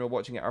people in general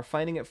watching it are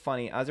finding it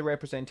funny as a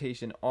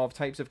representation of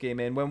types of gay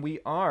men when we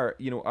are,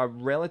 a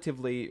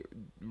relatively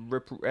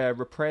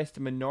repressed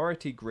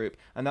minority group,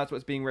 and that's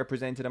what's being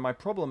represented. And my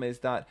problem is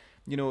that,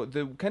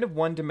 the kind of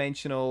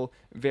one-dimensional,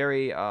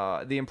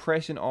 the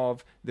impression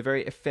of the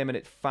very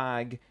effeminate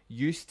fag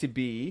used to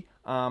be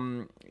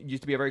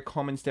a very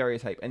common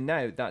stereotype, and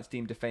now that's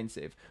deemed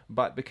offensive.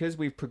 But because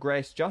we've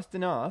progressed just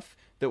enough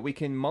that we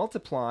can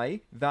multiply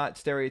that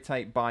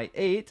stereotype by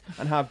 8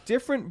 and have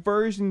different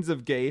versions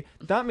of gay,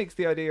 that makes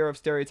the idea of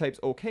stereotypes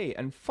okay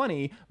and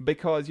funny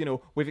because,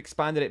 we've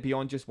expanded it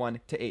beyond just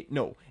 1 to 8.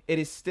 No, it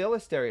is still a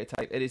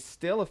stereotype. It is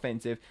still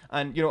offensive.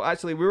 And,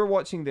 actually, we were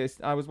watching this.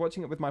 I was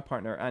watching it with my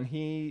partner, and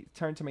he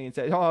turned to me and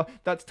said, "Oh,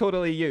 that's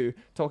totally you,"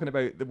 talking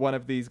about one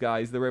of these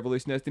guys, the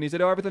revolutionist. And he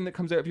said, "Oh, everything that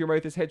comes out of your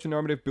mouth is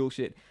heteronormative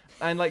bullshit."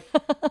 And,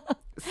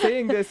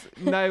 saying this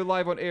now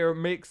live on air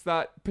makes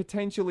that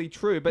potentially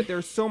true, but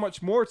there's so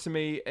much more to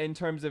me in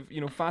terms of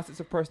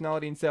facets of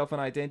personality and self and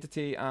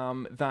identity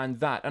than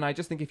that. And I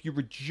just think if you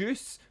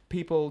reduce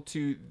people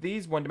to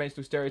these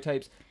one-dimensional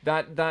stereotypes,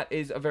 that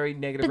is a very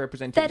negative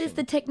representation. That is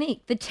the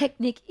technique. The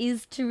technique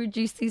is to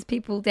reduce these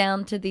people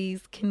down to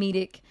these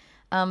comedic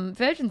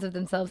versions of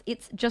themselves.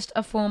 It's just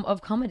a form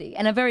of comedy,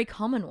 and a very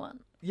common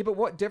one. Yeah, but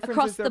what difference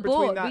across is there the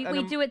board? between that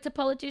We do it to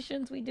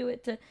politicians. We do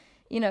it to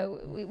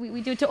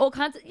we do it to all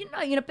kinds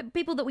of,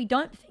 people that we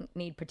don't think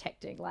need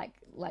protecting,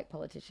 like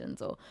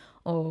politicians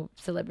or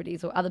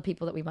celebrities or other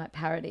people that we might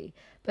parody.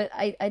 But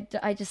I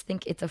just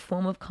think it's a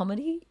form of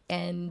comedy,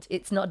 and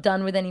it's not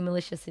done with any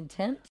malicious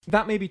intent.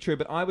 That may be true,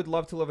 but I would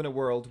love to live in a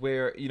world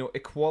where,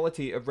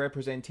 equality of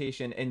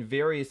representation in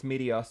various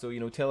media, so,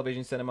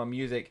 television, cinema,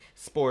 music,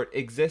 sport,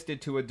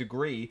 existed to a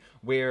degree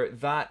where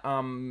that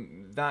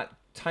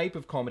type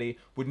of comedy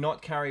would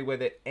not carry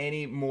with it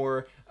any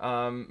more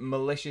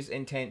malicious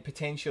intent,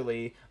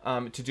 potentially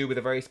to do with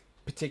a very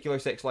particular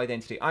sexual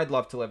identity. I'd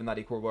love to live in that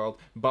equal world,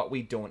 but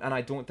we don't, and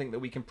I don't think that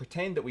we can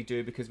pretend that we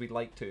do because we'd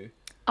like to.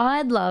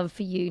 I'd love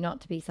for you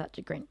not to be such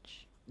a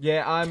Grinch.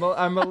 Yeah, I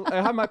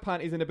have my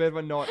panties in a bit of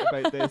a knot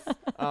about this,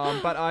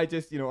 but I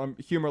just, I'm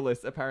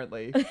humorless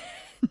apparently.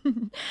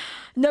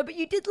 No, but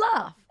you did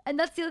laugh, and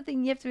that's the other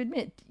thing you have to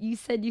admit. You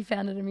said you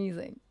found it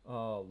amusing.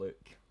 Oh, look.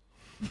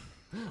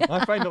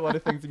 I find a lot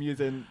of things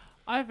amusing.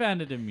 I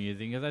found it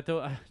amusing because I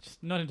thought,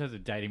 just not in terms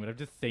of dating, but I've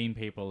just seen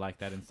people like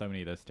that in so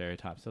many of those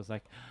stereotypes. So I was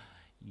like,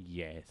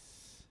 yes,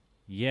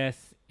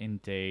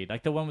 indeed.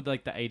 Like the one with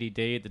like the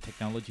ADD, the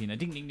technology, ding,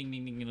 ding, ding,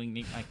 ding, ding, ding,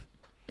 ding. Like,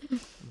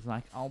 it's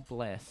like, oh,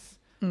 bless.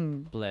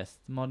 Bless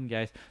modern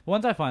gays. The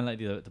ones I find like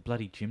the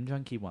bloody gym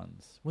junkie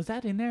ones. Was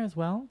that in there as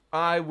well?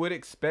 I would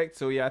expect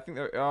so. Yeah,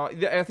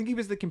 I think he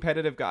was the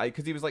competitive guy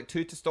because he was like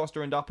too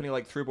testosterone up and he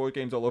like threw board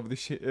games all over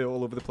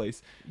the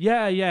place.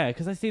 Yeah.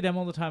 Because I see them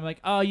all the time.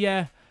 Like, oh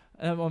yeah,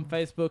 on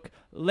Facebook,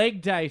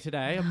 leg day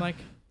today. I'm like,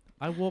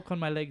 I walk on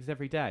my legs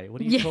every day.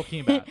 What are you talking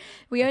about?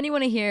 We only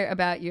want to hear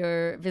about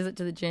your visit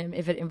to the gym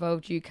if it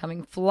involved you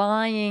coming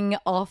flying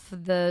off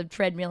the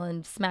treadmill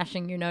and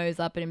smashing your nose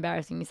up and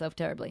embarrassing yourself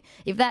terribly.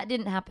 If that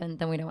didn't happen,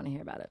 then we don't want to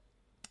hear about it.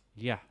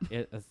 Yeah,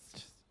 it's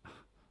just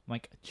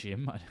like a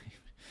gym.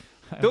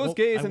 Those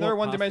gays and their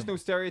one-dimensional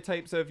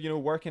stereotypes of,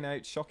 working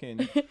out,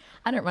 shocking.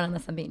 I don't run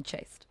unless I'm being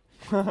chased.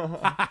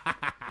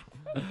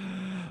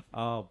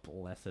 Oh,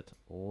 bless it.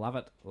 Love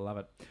it.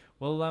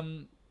 Well,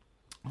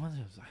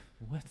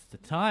 what's the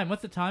time?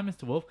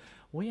 Mr. Wolf?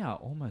 We are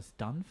almost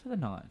done for the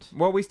night.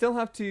 Well, we still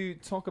have to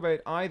talk about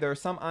either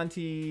some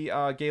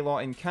anti-gay law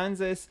in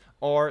Kansas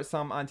or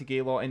some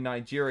anti-gay law in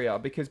Nigeria,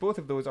 because both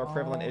of those are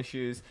prevalent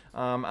issues.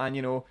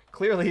 And,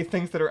 clearly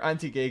things that are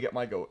anti-gay get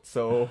my goat,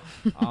 so...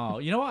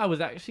 You know what? I was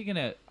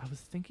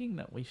thinking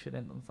that we should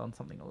end on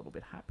something a little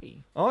bit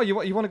happy. Oh, you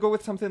want to go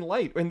with something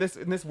light in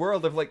this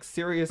world of, like,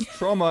 serious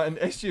trauma and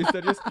issues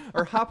that just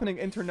are happening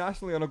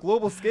internationally on a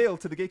global scale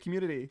to the gay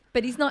community.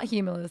 But he's not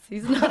humorless.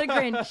 He's not a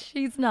Grinch.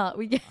 He's not.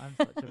 I'm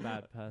such a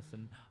bad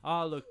person.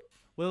 Oh, look,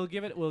 we'll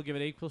give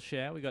it equal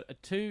share. We got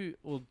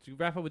we'll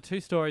wrap up with 2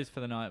 stories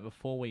for the night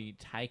before we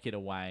take it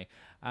away.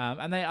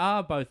 And they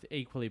are both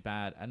equally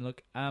bad. And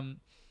look, I'm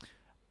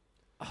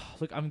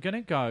going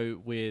to go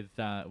with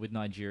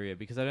Nigeria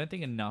because I don't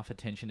think enough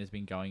attention has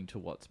been going to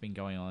what's been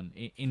going on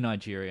in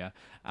Nigeria.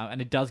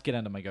 And it does get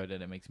under my goat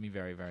and it makes me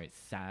very, very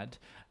sad.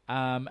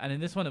 And in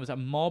this one, there was a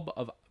mob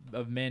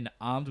of men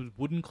armed with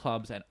wooden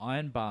clubs and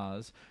iron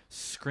bars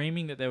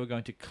screaming that they were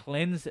going to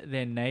cleanse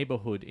their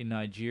neighborhood in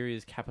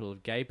Nigeria's capital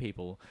of gay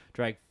people,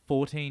 dragged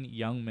 14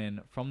 young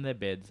men from their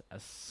beds,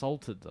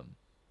 assaulted them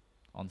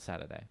on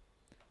Saturday.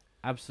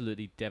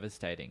 Absolutely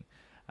devastating.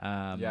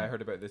 Yeah, I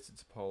heard about this.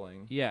 It's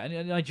appalling. Yeah, and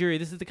in Nigeria,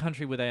 this is the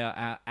country where they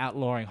are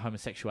outlawing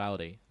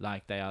homosexuality.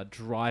 Like, they are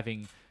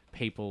driving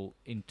people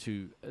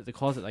into the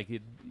closet. Like,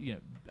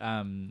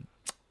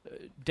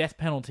 death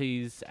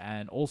penalties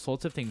and all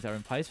sorts of things are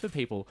in place for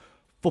people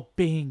for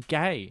being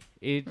gay.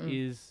 It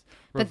is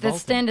revolting. But the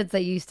standards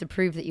they use to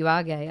prove that you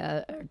are gay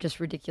are just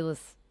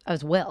ridiculous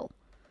as well.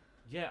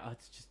 Yeah,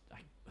 it's just...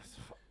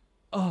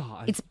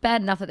 It's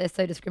bad enough that they're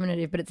so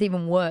discriminative, but it's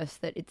even worse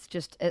that it's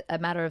just a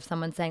matter of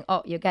someone saying,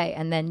 "Oh, you're gay,"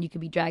 and then you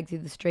could be dragged through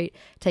the street,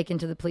 taken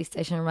to the police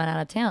station, and run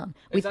out of town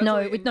with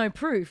no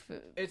proof.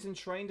 It's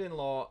enshrined in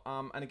law,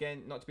 and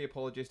again, not to be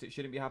apologist, it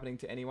shouldn't be happening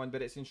to anyone,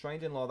 but it's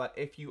enshrined in law that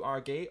if you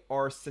are gay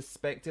or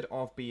suspected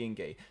of being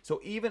gay,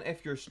 so even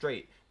if you're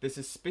straight, the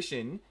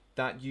suspicion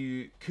that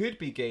you could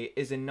be gay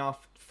is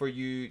enough for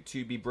you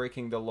to be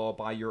breaking the law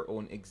by your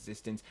own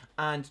existence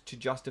and to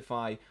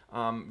justify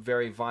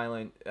very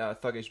violent,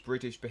 thuggish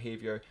British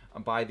behaviour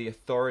by the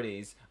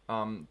authorities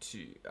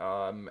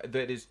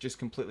that is just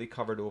completely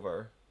covered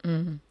over.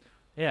 Mm-hmm.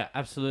 Yeah,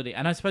 absolutely.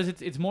 And I suppose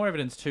it's more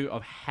evidence too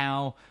of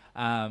how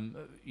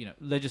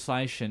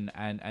legislation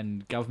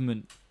and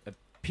government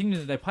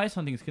opinion that they place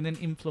on things can then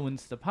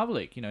influence the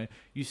public.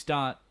 You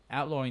start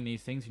outlawing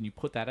these things and you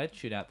put that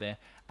attitude out there,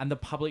 and the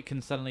public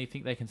can suddenly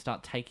think they can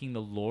start taking the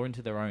law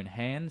into their own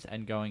hands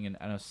and going and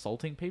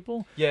assaulting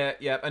people. Yeah,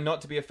 and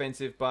not to be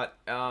offensive, but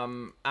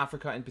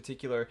Africa in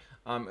particular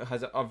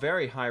has a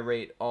very high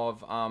rate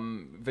of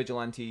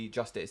vigilante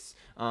justice.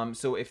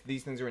 So if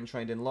these things are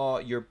enshrined in law,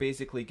 you're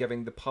basically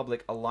giving the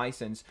public a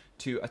license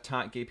to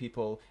attack gay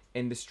people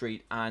in the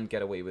street and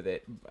get away with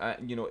it.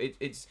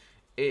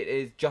 It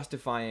is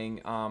justifying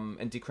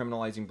and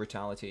decriminalizing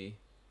brutality.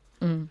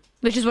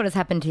 Which is what has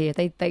happened here.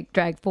 They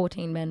dragged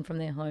 14 men from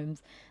their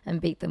homes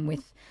and beat them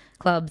with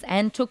clubs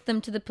and took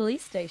them to the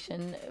police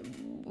station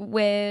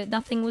where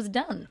nothing was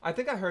done. I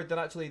think I heard that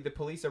actually the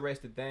police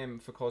arrested them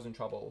for causing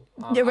trouble.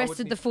 They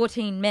arrested the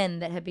 14 men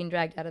that had been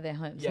dragged out of their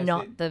homes,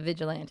 the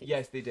vigilantes.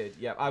 Yes, they did.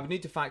 Yeah, I would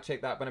need to fact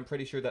check that, but I'm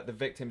pretty sure that the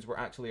victims were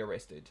actually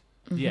arrested.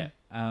 Mm-hmm. Yeah,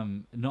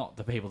 not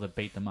the people that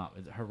beat them up.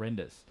 It's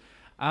horrendous.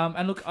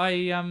 And look,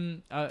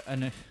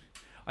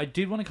 I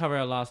did want to cover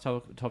our last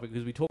topic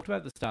because we talked about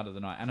at the start of the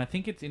night, and I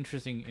think it's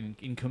interesting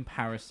in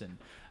comparison.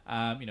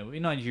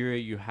 In Nigeria,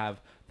 you have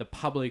the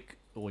public,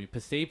 or you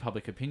perceive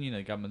public opinion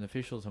of government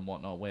officials and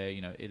whatnot, where,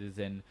 it is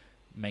then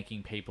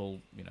making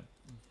people,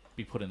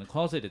 be put in the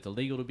closet. It's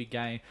illegal to be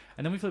gay.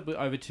 And then we flip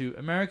over to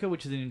America,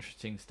 which is an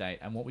interesting state.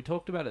 And what we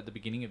talked about at the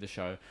beginning of the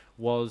show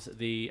was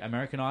the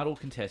American Idol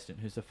contestant,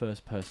 who's the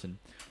first person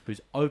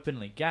who's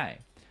openly gay.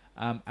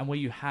 And where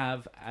you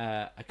have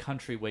a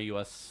country where you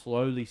are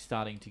slowly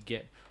starting to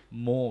get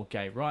more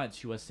gay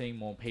rights, you are seeing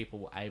more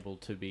people able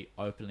to be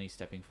openly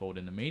stepping forward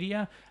in the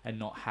media and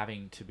not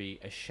having to be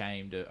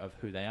ashamed of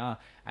who they are.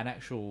 And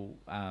actual,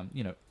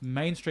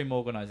 mainstream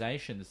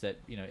organizations that,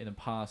 in the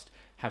past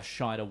have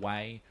shied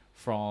away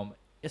from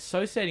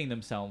associating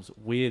themselves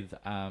with,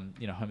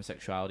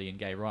 homosexuality and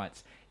gay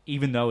rights,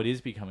 even though it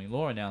is becoming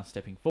law, are now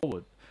stepping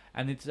forward.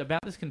 And it's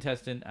about this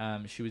contestant.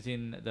 She was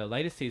in the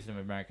latest season of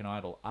American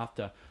Idol.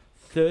 After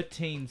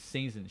 13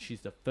 seasons,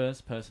 she's the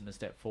first person to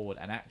step forward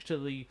and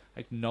actually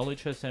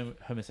acknowledge her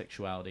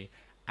homosexuality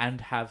and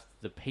have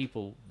the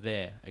people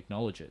there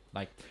acknowledge it.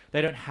 Like,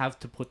 they don't have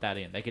to put that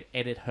in. They could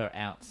edit her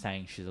out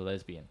saying she's a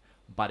lesbian,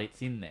 but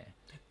it's in there.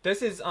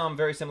 This is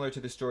very similar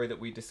to the story that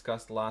we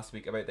discussed last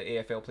week about the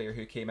AFL player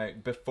who came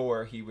out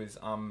before he was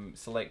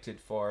selected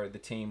for the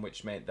team,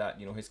 which meant that,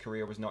 his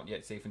career was not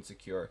yet safe and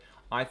secure.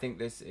 I think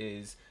this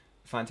is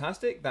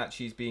fantastic that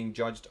she's being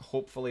judged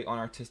hopefully on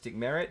artistic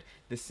merit.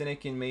 The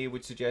cynic in me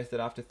would suggest that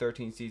after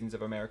 13 seasons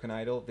of American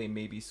Idol, they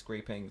may be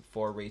scraping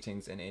for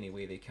ratings in any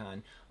way they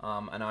can,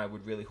 and I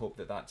would really hope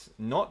that that's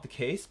not the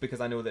case, because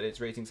I know that its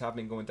ratings have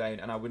been going down,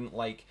 and I wouldn't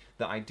like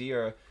the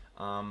idea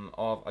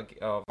of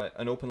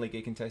an openly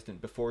gay contestant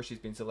before she's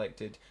been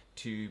selected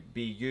to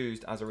be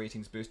used as a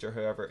ratings booster.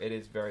 However, it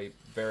is very,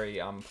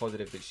 very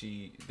positive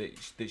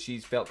that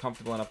she's felt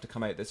comfortable enough to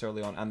come out this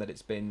early on, and that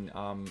it's been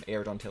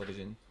aired on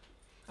television.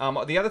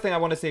 The other thing I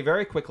want to say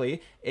very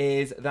quickly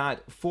is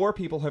that 4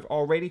 people have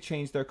already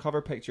changed their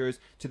cover pictures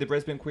to the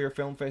Brisbane Queer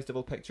Film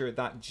Festival picture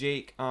that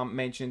Jake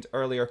mentioned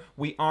earlier.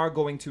 We are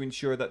going to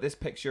ensure that this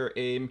picture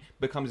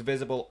becomes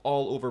visible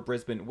all over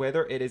Brisbane,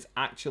 whether it is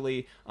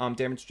actually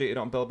demonstrated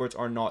on billboards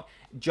or not.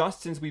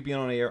 Just since we've been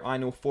on air, I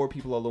know 4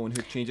 people alone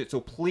who've changed it, so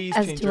please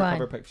change your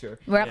cover picture.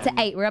 We're up to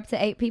 8. We're up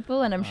to 8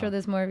 people, and I'm sure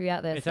there's more of you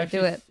out there, so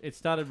do it. It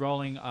started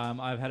rolling.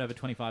 I've had over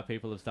 25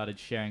 people have started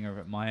sharing over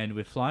at my end.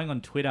 We're flying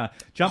on Twitter.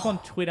 Jump on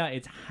Twitter.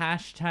 It's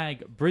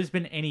hashtag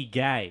Brisbane Any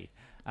Gay.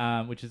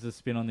 Which is a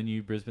spin on the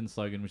new Brisbane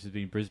slogan, which has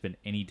been Brisbane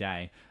Any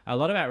Day. A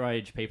lot of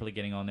outraged people are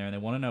getting on there, and they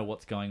want to know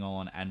what's going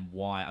on and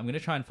why. I'm going to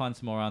try and find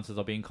some more answers.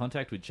 I'll be in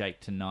contact with Jake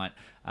tonight,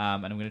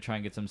 and I'm going to try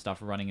and get some stuff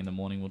running in the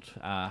morning. We'll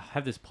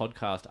have this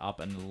podcast up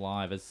and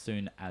live as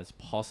soon as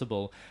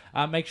possible.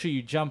 Make sure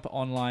you jump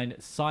online,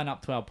 sign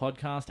up to our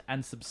podcast,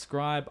 and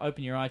subscribe.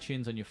 Open your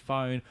iTunes on your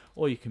phone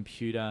or your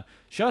computer.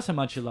 Show us how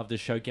much you love this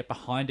show. Get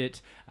behind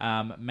it.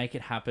 Make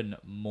it happen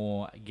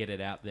more. Get it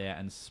out there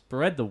and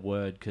spread the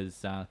word,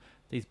 because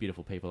these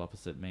beautiful people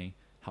opposite me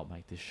help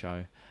make this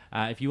show.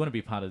 If you want to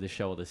be part of this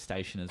show or this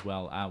station as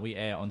well, we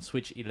air on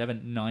Switch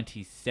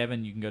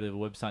 1197. You can go to the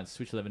website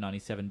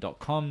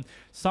switch1197.com.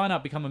 Sign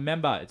up, become a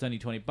member. It's only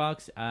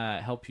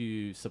 $20. Help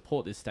you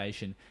support this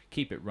station.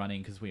 Keep it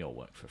running, because we all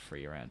work for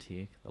free around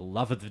here. The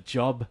love of the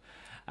job.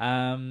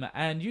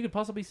 And you could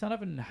possibly sign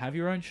up and have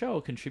your own show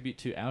or contribute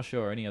to our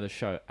show or any other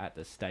show at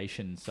the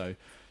station. So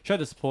show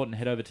the support and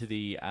head over to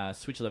the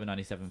Switch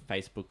 1197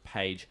 Facebook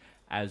page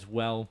as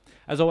well.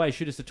 As always,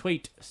 shoot us a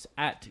tweet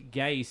at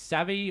Gay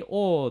Savvy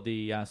or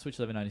the Switch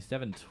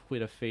 1197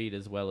 Twitter feed,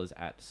 as well as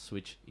at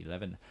Switch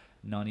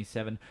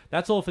 1197.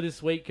 That's all for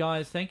this week,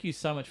 guys. Thank you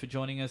so much for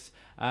joining us.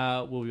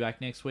 We'll be back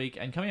next week.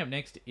 And coming up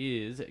next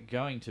is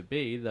going to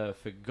be the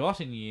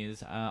Forgotten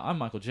Years. I'm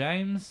Michael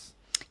James.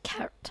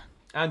 Carrot.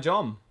 And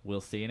John.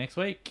 We'll see you next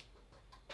week.